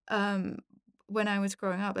 but when I was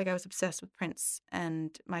growing up, like I was obsessed with Prince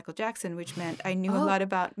and Michael Jackson, which meant I knew a Oh, lot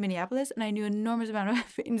about Minneapolis and I knew an enormous amount of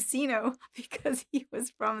Encino because he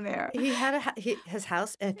was from there. he had his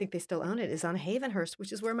house, and I think they still own it, is on Havenhurst,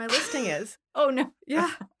 which is where my listing is. Oh no.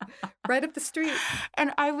 Yeah, right up the street.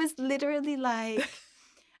 And I was literally like,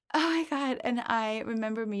 oh my God. And I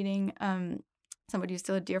remember meeting somebody who's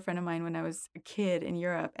still a dear friend of mine when I was a kid in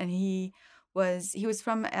Europe. And he was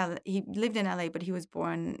from he lived in LA, but he was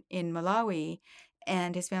born in Malawi,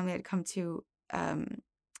 and his family had come to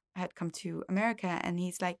America. And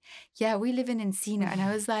he's like, yeah, we live in Encino. And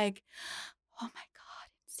I was like, oh my God,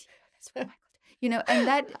 Encino, that's where Michael, and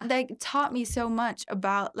that like taught me so much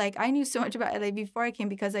about, like, I knew so much about LA before I came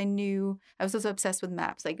because I was also obsessed with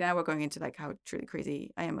maps. Like now we're going into like how truly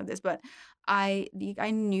crazy I am with this, but I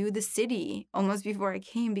knew the city almost before I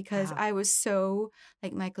came because Wow. I was so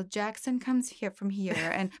like, Michael Jackson comes here from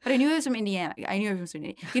here, but I knew he was from Indiana. I knew he was from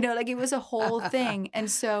Indiana. Like it was a whole thing. And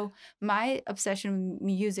so my obsession with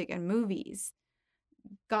music and movies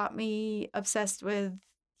got me obsessed with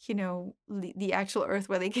the actual earth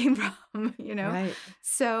where they came from. Right.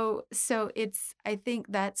 So it's, I think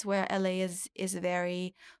that's where LA is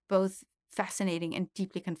very both fascinating and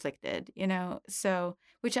deeply conflicted, so,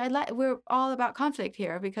 which I like. We're all about conflict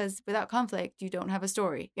here because without conflict you don't have a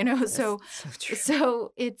story, That's so so true.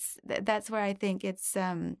 so that's where I think it's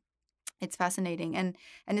fascinating, and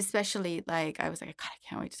especially like I was like, God, I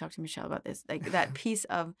can't wait to talk to Michelle about this, like that piece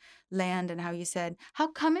of land and how you said, how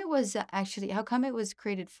come it was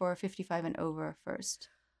created for 55 and over first?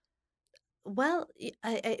 Well,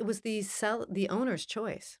 it was the owner's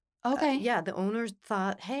choice. Okay. Yeah, the owners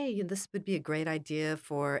thought, hey, this would be a great idea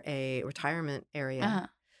for a retirement area.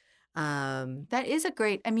 Uh-huh. That is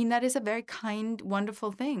that is a very kind,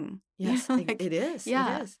 wonderful thing. Yes, Like, it is.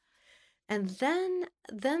 yeah. It is. And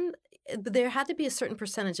then there had to be a certain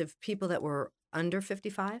percentage of people that were under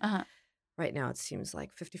 55. Uh-huh. Right now, it seems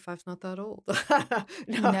like 55 is not that old.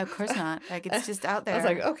 No, of course not. Like it's just out there. I was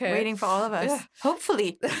like, okay, waiting for all of us. Yeah.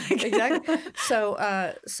 Hopefully. Exactly. So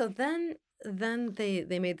then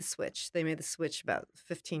they made the switch. They made the switch about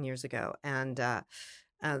 15 years ago, and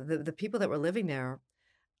the people that were living there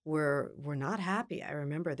were not happy. I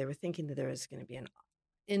remember they were thinking that there was going to be an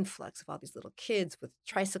influx of all these little kids with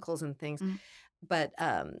tricycles and things. Mm. But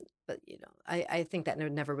I think that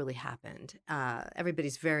never really happened.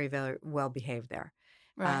 Everybody's very, very well behaved there.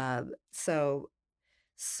 Right. So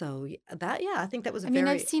I think that was I mean,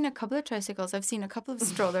 I've seen a couple of tricycles. I've seen a couple of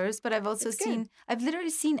strollers, but I've also It's good. I've literally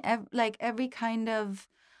seen every kind of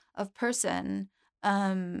person.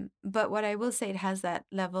 But what I will say, it has that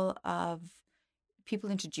level of people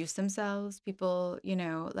introduce themselves, people,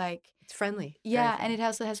 like, It's friendly. Very yeah, and friendly. it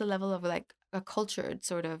also has a level of like a cultured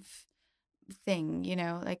sort of thing,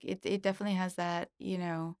 like it definitely has that,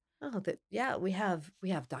 Oh, we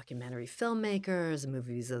have documentary filmmakers,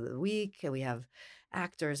 movies of the week, and we have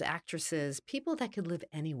actors, actresses, people that could live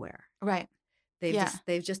anywhere. right. Yeah.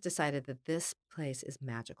 They've just decided that this place is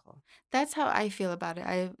magical. That's how I feel about it.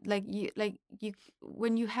 I like you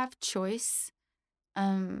when you have choice,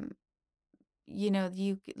 um,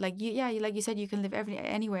 like you said, you can live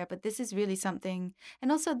anywhere, but this is really something.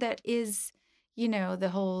 And also that is, the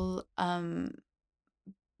whole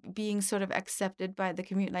being sort of accepted by the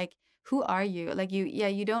community. Like who are you? Like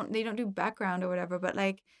they don't do background or whatever, but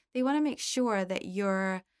like they want to make sure that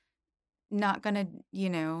you're not gonna,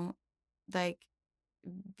 like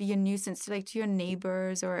be a nuisance to your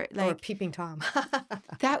neighbors or Or like peeping Tom.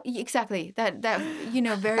 that exactly that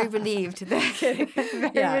very relieved Kidding.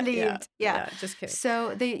 very Yeah, relieved. Yeah. yeah, just kidding.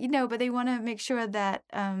 So they but they want to make sure that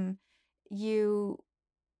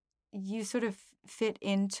you sort of fit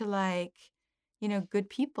into good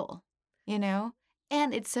people, you know?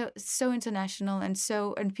 And it's so international and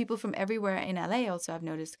people from everywhere in LA also I've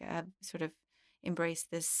noticed have sort of embraced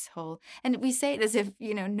this whole, and we say it as if,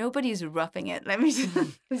 nobody's roughing it. Let me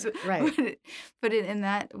just Right. put it in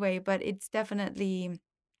that way, but it's definitely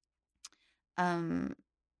um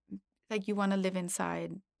like you want to live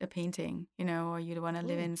inside a painting, or you want to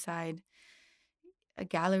live Ooh. inside a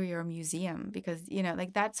gallery or a museum because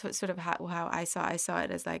like that's what sort of how I saw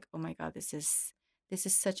it as like, oh my God, this is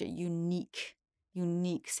such a unique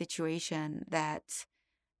situation that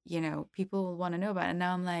people will want to know about. And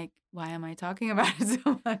now I'm like, why am I talking about it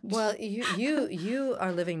so much? Well, you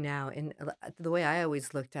are living now in the way I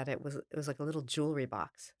always looked at it was like a little jewelry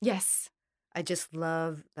box. Yes, I just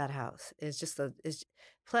love that house. It's just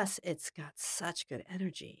plus it's got such good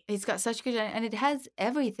energy. it's got such good, and it has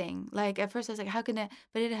everything. Like at first I was like, how can it?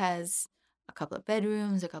 But it has a couple of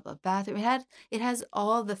bedrooms, a couple of bathrooms. It has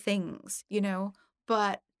all the things,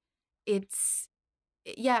 but it's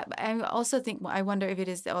yeah. But I also think I wonder if it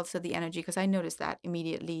is also the energy because I noticed that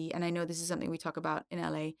immediately, and I know this is something we talk about in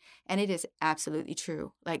LA, and it is absolutely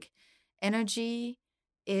true. Like energy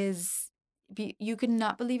is. You could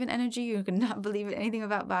not believe in energy. You could not believe in anything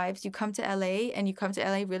about vibes. You come to LA and you come to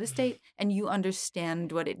LA real estate and you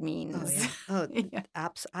understand what it Oh means. yeah. Oh, Yeah.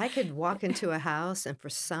 I could walk into a house and for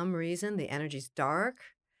some reason the energy's dark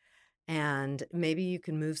and maybe you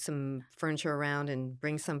can move some furniture around and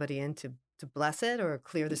bring somebody in to bless it or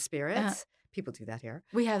clear the spirits. People do that here.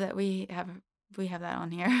 We have that. We have that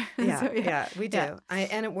on here. Yeah, So, yeah, we do. yeah.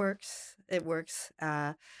 And it works. It works.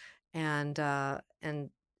 And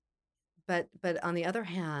but on the other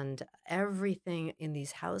hand, everything in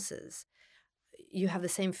these houses, you have the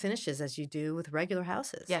same finishes as you do with regular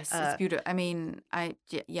houses. Yes, it's beautiful. I mean,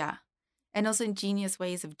 yeah, and also ingenious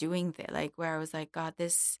ways of doing that. Like where I was like, God,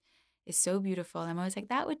 this is so beautiful. I'm always like,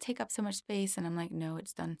 that would take up so much space, and I'm like, no,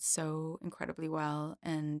 it's done so incredibly well,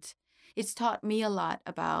 and it's taught me a lot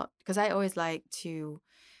about because I always like to.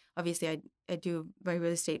 Obviously, I do my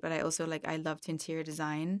real estate, but I also I love to interior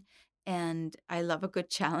design, and I love a good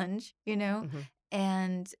challenge, Mhm.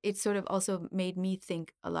 And it sort of also made me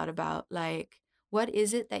think a lot about what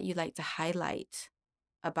is it that you like to highlight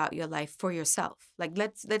about your life for yourself? Like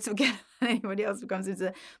let's forget anybody else who comes into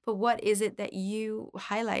it, but what is it that you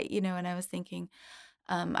highlight, And I was thinking,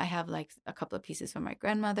 I have a couple of pieces from my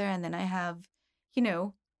grandmother, and then I have,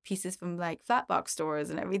 pieces from flat box stores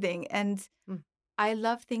and everything. And Mm. I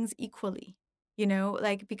love things equally,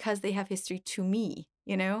 because they have history to me,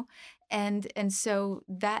 and so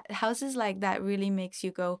that houses like that really makes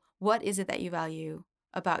you go, what is it that you value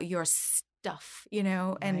about your stuff,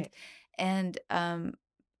 And Right.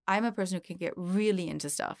 I'm a person who can get really into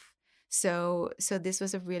stuff. So this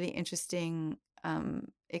was a really interesting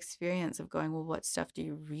experience of going, well, what stuff do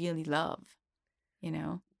you really love,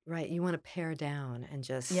 Right. You want to pare down and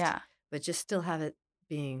Yeah. but just still have it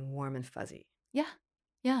being warm and fuzzy. Yeah.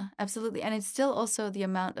 Yeah, absolutely. And it's still also the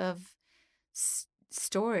amount of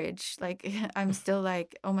storage. Like I'm still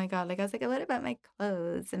like, oh my God. Like I was like, what about my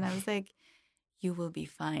clothes? And I was like, you will be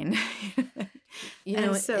fine. You And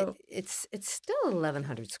know, so, it's still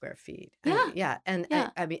 1,100 square feet. yeah, Yeah. And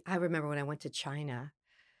yeah. I mean, I remember when I went to China,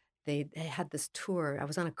 they had this tour. I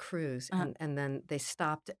was on a cruise, Uh, and then they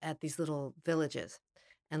stopped at these little villages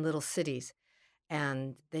and little cities,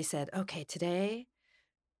 and they said, "Okay, today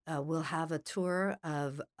we'll have a tour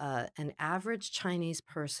of an average Chinese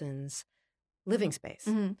person's living space."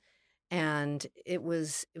 mhm. And it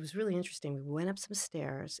was really interesting. We went up some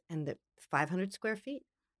stairs, and the 500 square feet.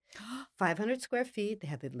 500 square feet. They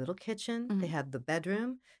had the little kitchen, they Mhm. had the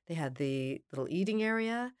bedroom, they had the little eating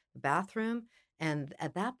area, the bathroom. And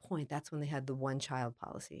at that point, that's when they had the one child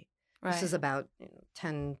policy. This Right. is about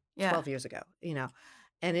 10, Yeah. 12 years ago.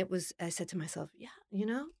 And I said to myself, yeah,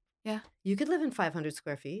 Yeah. you could live in 500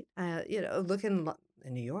 square feet, look in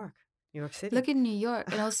New York City. Look in New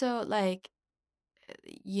York. And also,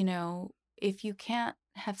 you know, if you can't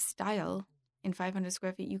have style in 500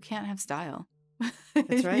 square feet, you can't have style.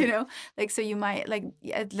 That's right. So you might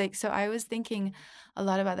so I was thinking a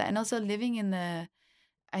lot about that. And also living in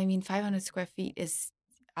I mean, 500 square feet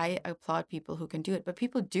I applaud people who can do it, but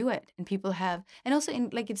people do it, and people have, and also in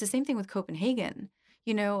it's the same thing with Copenhagen.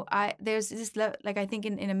 There's this like I think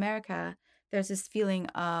in America there's this feeling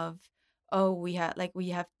of, oh, we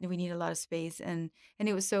need a lot of space, and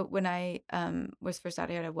it was so when I was first out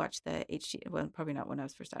here, I watched the probably not when I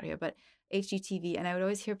was first out here, but HGTV, and I would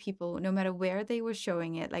always hear people, no matter where they were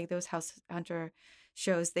showing it, like those house hunter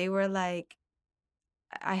shows, they were like,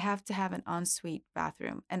 I have to have an ensuite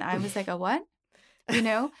bathroom, and I was like, a what?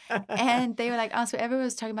 And they were like, ensuite. Everyone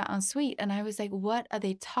was talking about ensuite, and I was like, what are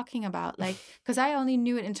they talking about? Like, because I only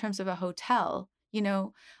knew it in terms of a hotel,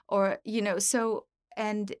 so.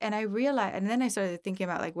 And I realized, and then I started thinking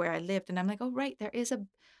about like where I lived, and I'm like, oh right, there is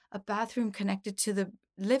a bathroom connected to the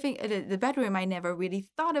the bedroom. I never really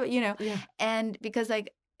thought of it, Yeah. and because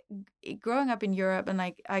like growing up in Europe, and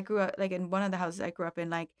like I grew up like in one of the houses I grew up in,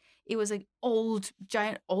 like it was like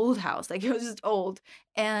giant old house, like it was just old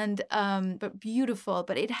and but beautiful.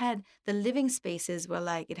 But it had the living spaces were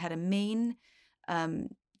like it had a main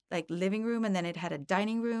like living room, and then it had a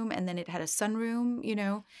dining room, and then it had a sunroom,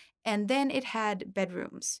 and then it had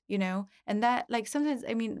bedrooms, and that like sometimes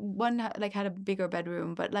I mean one like had a bigger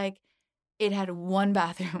bedroom, but like it had one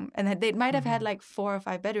bathroom, and they might have had like 4 or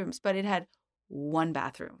 5 bedrooms, but it had one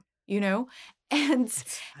bathroom, and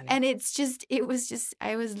That's funny. and it was just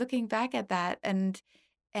I was looking back at that, and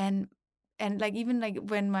and like even like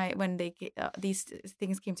when these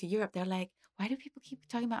things came to Europe, they're like, why do people keep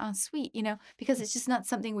talking about ensuite? Because it's just not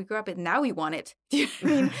something we grew up in. Now we want it. Do you know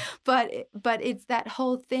what I mean? But it's that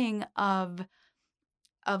whole thing of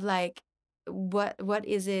like what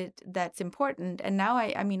is it that's important. And now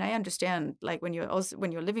I mean I understand, like when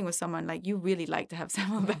you're living with someone, like you really like to have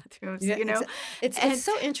several bathrooms, Yeah, it's and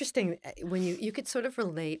so interesting when you could sort of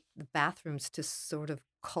relate the bathrooms to sort of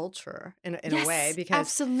culture in a way, yes, because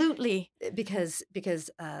absolutely.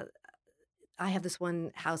 I have this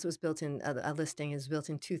one house that was built in a listing is built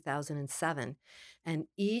in 2007, and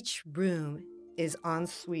each room is en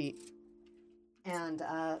suite, and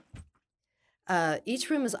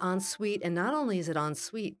each room is en suite, and not only is it en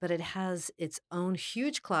suite, but it has its own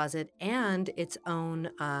huge closet and its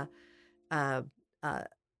own uh, uh,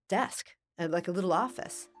 desk, like a little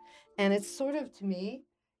office, and it's sort of to me,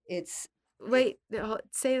 it's Wait,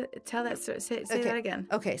 tell that story. Say okay. that again.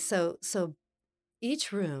 Okay, so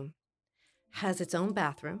each room has its own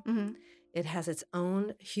bathroom. Mm-hmm. It has its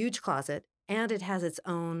own huge closet, and it has its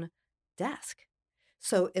own desk.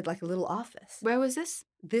 So it's like a little office. Where was this?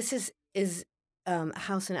 This is a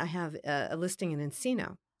house, and I have a listing in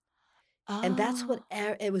Encino, and that's what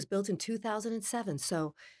it was built in 2007.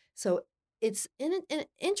 So it's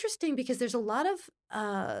interesting because there's a lot of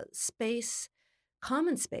space,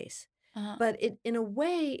 common space, but it in a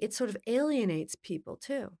way it sort of alienates people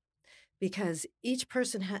too, because each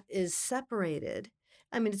person is separated.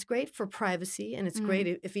 I mean, it's great for privacy, and it's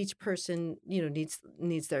great if each person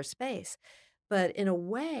needs their space, but in a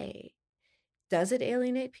way, does it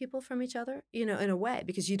alienate people from each other? In a way,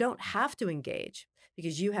 because you don't have to engage,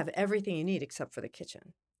 because you have everything you need except for the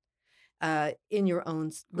kitchen in your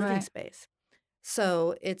own living Right. space.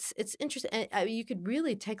 So it's interesting. You could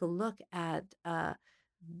really take a look at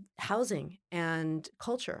housing and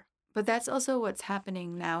culture. But that's also what's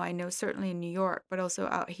happening now. I know certainly in New York, but also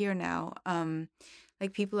out here now.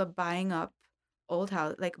 Like people are buying up old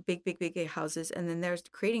house, like big houses, and then they're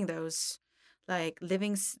creating those like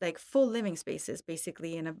like full living spaces,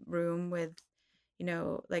 basically in a room with,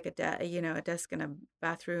 like a desk and a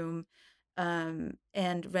bathroom,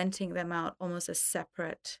 and renting them out almost as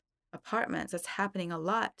separate apartments. That's happening a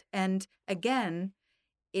lot. And again,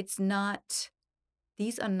 these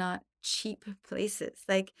are not cheap places.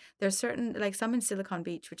 Like there's certain, like some in Silicon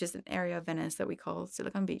Beach, which is an area of Venice that we call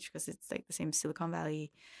Silicon Beach because it's like the same Silicon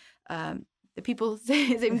Valley, the people,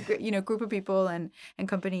 same group of people and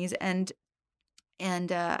companies. And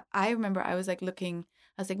I remember I was like looking,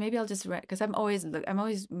 I was like, maybe I'll just rent, because I'm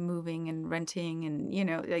always moving and renting, and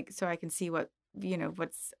like so I can see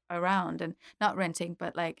what's around, and not renting,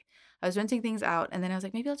 but like I was renting things out, and then I was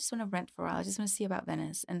like, maybe I'll just want to rent for a while. I just want to see about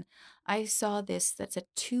Venice, and I saw this that's a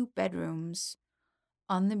 2 bedrooms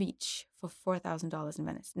on the beach for $4,000 in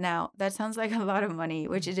Venice. Now that sounds like a lot of money,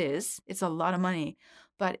 which it is. It's a lot of money,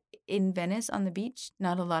 but in Venice on the beach,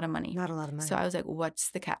 not a lot of money. Not a lot of money. So I was like,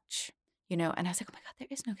 what's the catch? And I was like, oh my God, there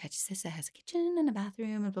is no catch. It says it has a kitchen and a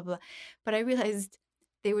bathroom and blah, blah, blah. But I realized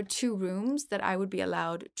they were 2 rooms that I would be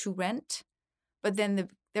allowed to rent. But then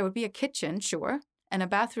there would be a kitchen, sure, and a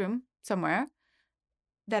bathroom somewhere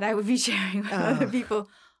that I would be sharing with other people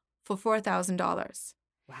for $4,000.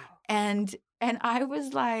 Wow. And I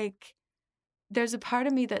was like, there's a part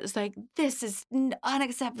of me that's like, this is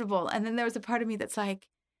unacceptable. And then there was a part of me that's like,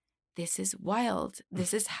 this is wild.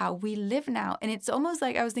 This is how we live now. And it's almost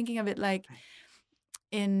like I was thinking of it like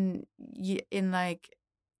in like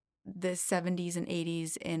the 70s and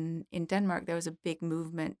 80s in Denmark, there was a big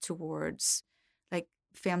movement towards like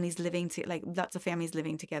families living to like lots of families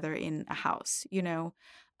living together in a house, you know.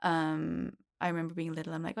 I remember being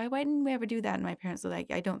little, I'm like, why didn't we ever do that? And my parents were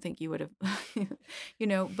like, I don't think you would have, you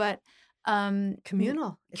know, but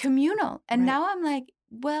Communal. communal. And Right. now I'm like,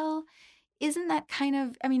 well, isn't that kind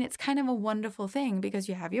of, I mean, it's kind of a wonderful thing because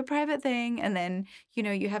you have your private thing and then, you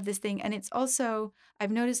know, you have this thing. And it's also,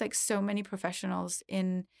 I've noticed like so many professionals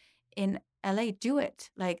in LA do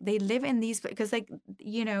it. Like they live in these because like,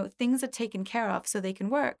 you know, things are taken care of so they can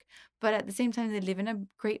work. But at the same time, they live in a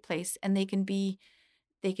great place and they can be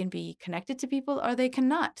connected to people or they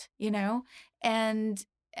cannot, you know? And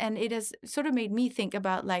it has sort of made me think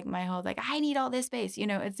about like my whole, like, I need all this space, you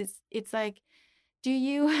know, it's like, do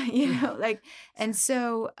you, you know, like, and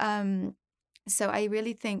so I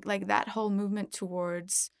really think like that whole movement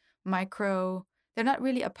towards they're not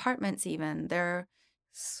really apartments even. They're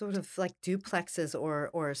Sort of like duplexes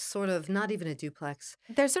or sort of not even a duplex.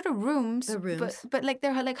 they're sort of rooms, The rooms. but like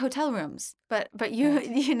they're like hotel rooms, but you Right.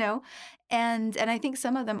 you know, and I think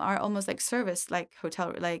some of them are almost like service, like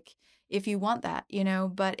hotel, like if you want that, you know.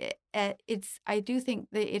 But it's I do think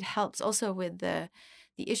that it helps also with the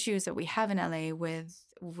issues that we have in LA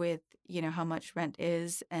with you know how much rent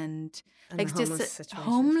is and And like the just homeless a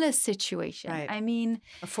situations. homeless situation. Right. I mean,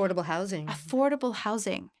 Affordable housing. affordable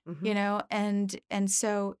housing, Mhm. you know, and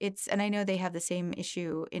so it's, and I know they have the same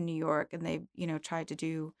issue in New York, and they, you know, tried to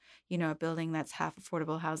do, you know, a building that's half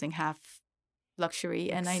affordable housing, half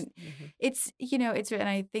luxury, and Mhm. it's, you know, it's, and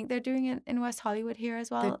I think they're doing it in West Hollywood here as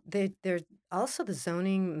well. They're also the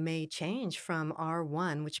zoning may change from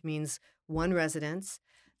R1, which means one residence,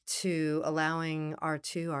 to allowing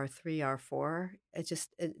R2, R3, R4.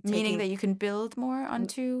 Meaning Taking that you can build more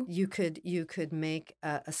onto. you could make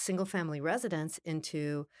a single family residence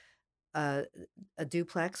into a, a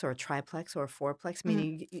duplex or a triplex or a fourplex, Mhm.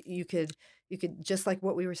 meaning you could just like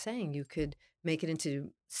what we were saying, you could make it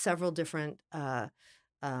into several different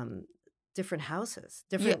um, different houses,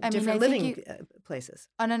 Yeah, I mean, different I think living places.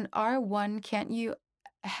 on an R1, can't you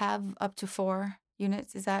have up to 4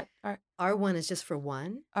 units? Is that R1 is just for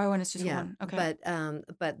one. R1 is just for Yeah, one? Okay.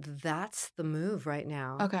 but that's the move right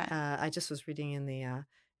now. Okay. I just was reading in the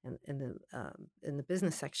in the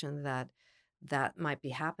business section that that might be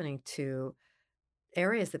happening to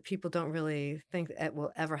areas that people don't really think it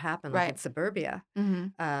will ever happen, like in Right. suburbia. Mm-hmm.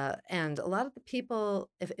 And a lot of the people,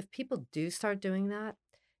 if people do start doing that,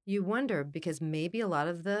 you wonder because maybe a lot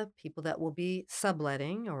of the people that will be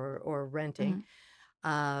subletting or renting,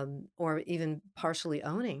 Mm-hmm. or even partially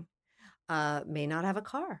owning, may not have a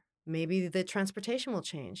car. Maybe the transportation will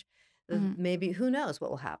change. Mm-hmm. Maybe who knows what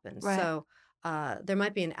will happen. Right. So there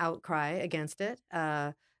might be an outcry against it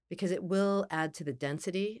because it will add to the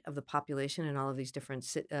density of the population in all of these different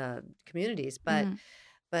communities. Mm-hmm.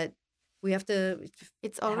 But we have to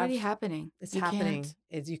It's already have happening. it's You happening.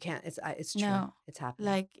 can't. You can't. It's true. No. It's happening.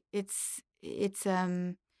 Like it's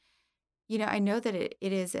you know, I know that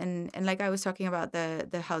it is, and like I was talking about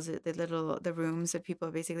the houses, the rooms that people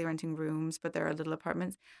are basically renting rooms, but there are little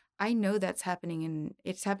apartments. I know that's happening, and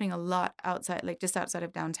it's happening a lot outside, like just outside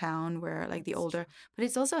of downtown, where like the It's older, true. but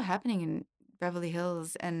it's also happening in Beverly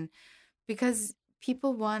Hills, and because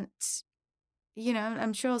people want, you know,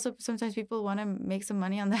 I'm sure also sometimes people want to make some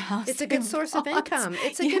money on the house. It's a they good source of bought, income.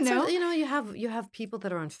 It's a you good source. know. You know, you have people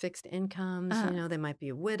that are on fixed incomes. Uh, You know, they might be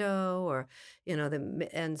a widow or, you know,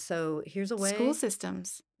 and so here's a School way.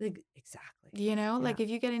 systems. Exactly. You know, Yeah. like if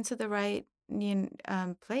you get into the right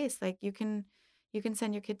place, like you can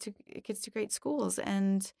send your kids to great schools,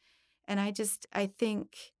 and I think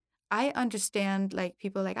I understand like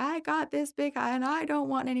people like I got this big and I don't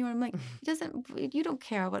want anyone. I'm like, it doesn't, you don't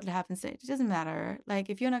care what happens. It doesn't matter. Like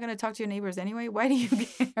if you're not going to talk to your neighbors anyway, why do you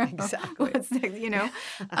care? Exactly. What's next, you know?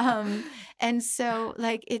 And so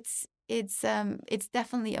like it's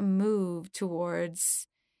definitely a move towards,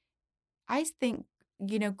 I think,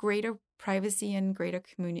 you know, greater privacy and greater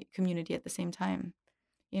community at the same time,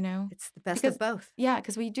 you know? It's the best Because, of both. yeah,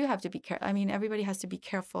 because we do have to be careful. I mean, everybody has to be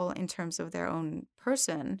careful in terms of their own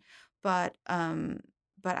person, but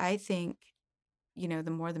I think, you know,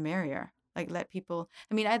 the more the merrier. Like let people,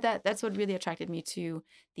 I mean, that's what really attracted me to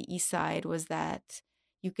the East Side was that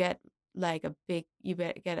you get like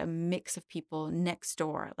get a mix of people next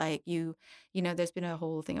door. Like you know, there's been a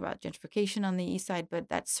whole thing about gentrification on the East Side, but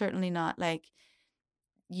that's certainly not like,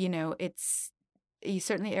 you know, it's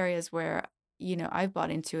certainly areas where, you know, I've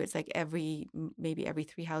bought into. It's like maybe every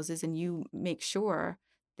 3 houses, and you make sure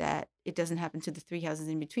that it doesn't happen to the 3 houses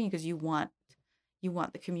in between because you want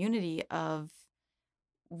the community of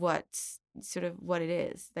what it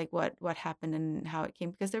is, like what happened and how it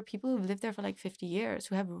came, because there are people who've lived there for like 50 years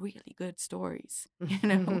who have really good stories, you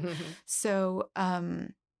know. So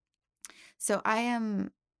I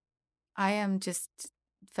am just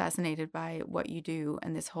fascinated by what you do,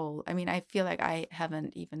 and this whole, I mean, I feel like I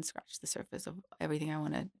haven't even scratched the surface of everything I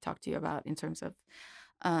want to talk to you about in terms of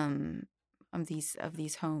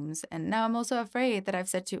these homes. And now I'm also afraid that I've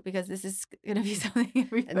said to, because this is going to be something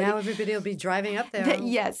everybody. And now everybody will be driving up there.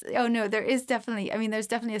 Yes. Oh no, there's definitely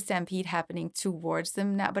a stampede happening towards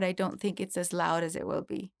them now, but I don't think it's as loud as it will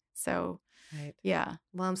be. So, right. Yeah.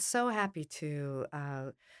 Well, I'm so happy to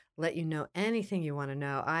let you know anything you want to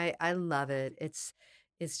know. I love it. It's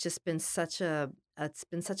just been such a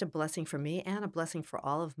blessing for me, and a blessing for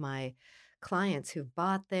all of my clients who've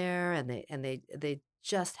bought there, and they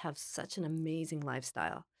just have such an amazing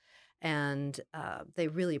lifestyle, and they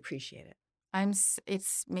really appreciate it. It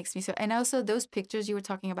makes me so, and also those pictures you were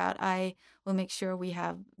talking about, I will make sure we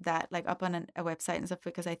have that like up on a website and stuff,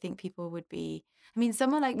 because I think people would be, I mean,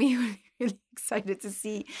 someone like me would be really excited to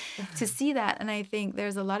see that, and I think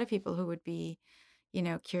there's a lot of people who would be, you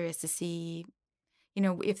know, curious to see, you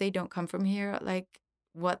know, if they don't come from here, like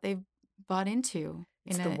what they've bought into.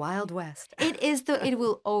 It's the Wild West. It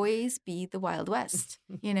will always be the Wild West,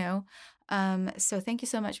 you know. So thank you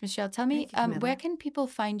so much, Michelle. Tell me, where can people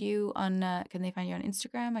find you on? Can they find you on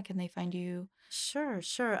Instagram, or can they find you? Sure.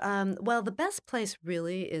 Well, the best place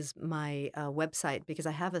really is my website, because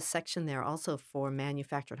I have a section there also for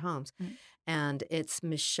manufactured homes, and it's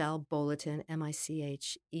Michelle Bolotin,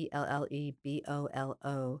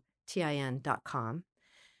 MichelleBolotin.com,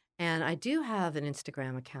 and I do have an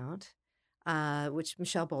Instagram account, which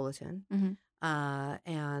Michelle Bolotin,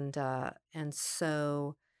 and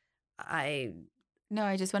so I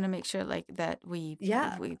just want to make sure like that we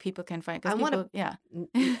people can find. I want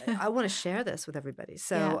to share this with everybody.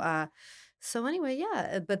 So so anyway,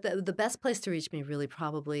 but the best place to reach me, really,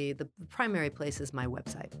 probably the primary place, is my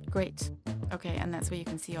website. Great. Okay, and that's where you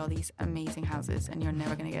can see all these amazing houses, and you're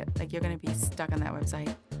never gonna you're gonna be stuck on that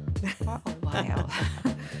website for a while.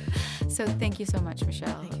 So thank you so much,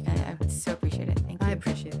 Michelle. Thank you. I so appreciate it. Thank you. I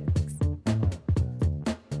appreciate it. Thanks.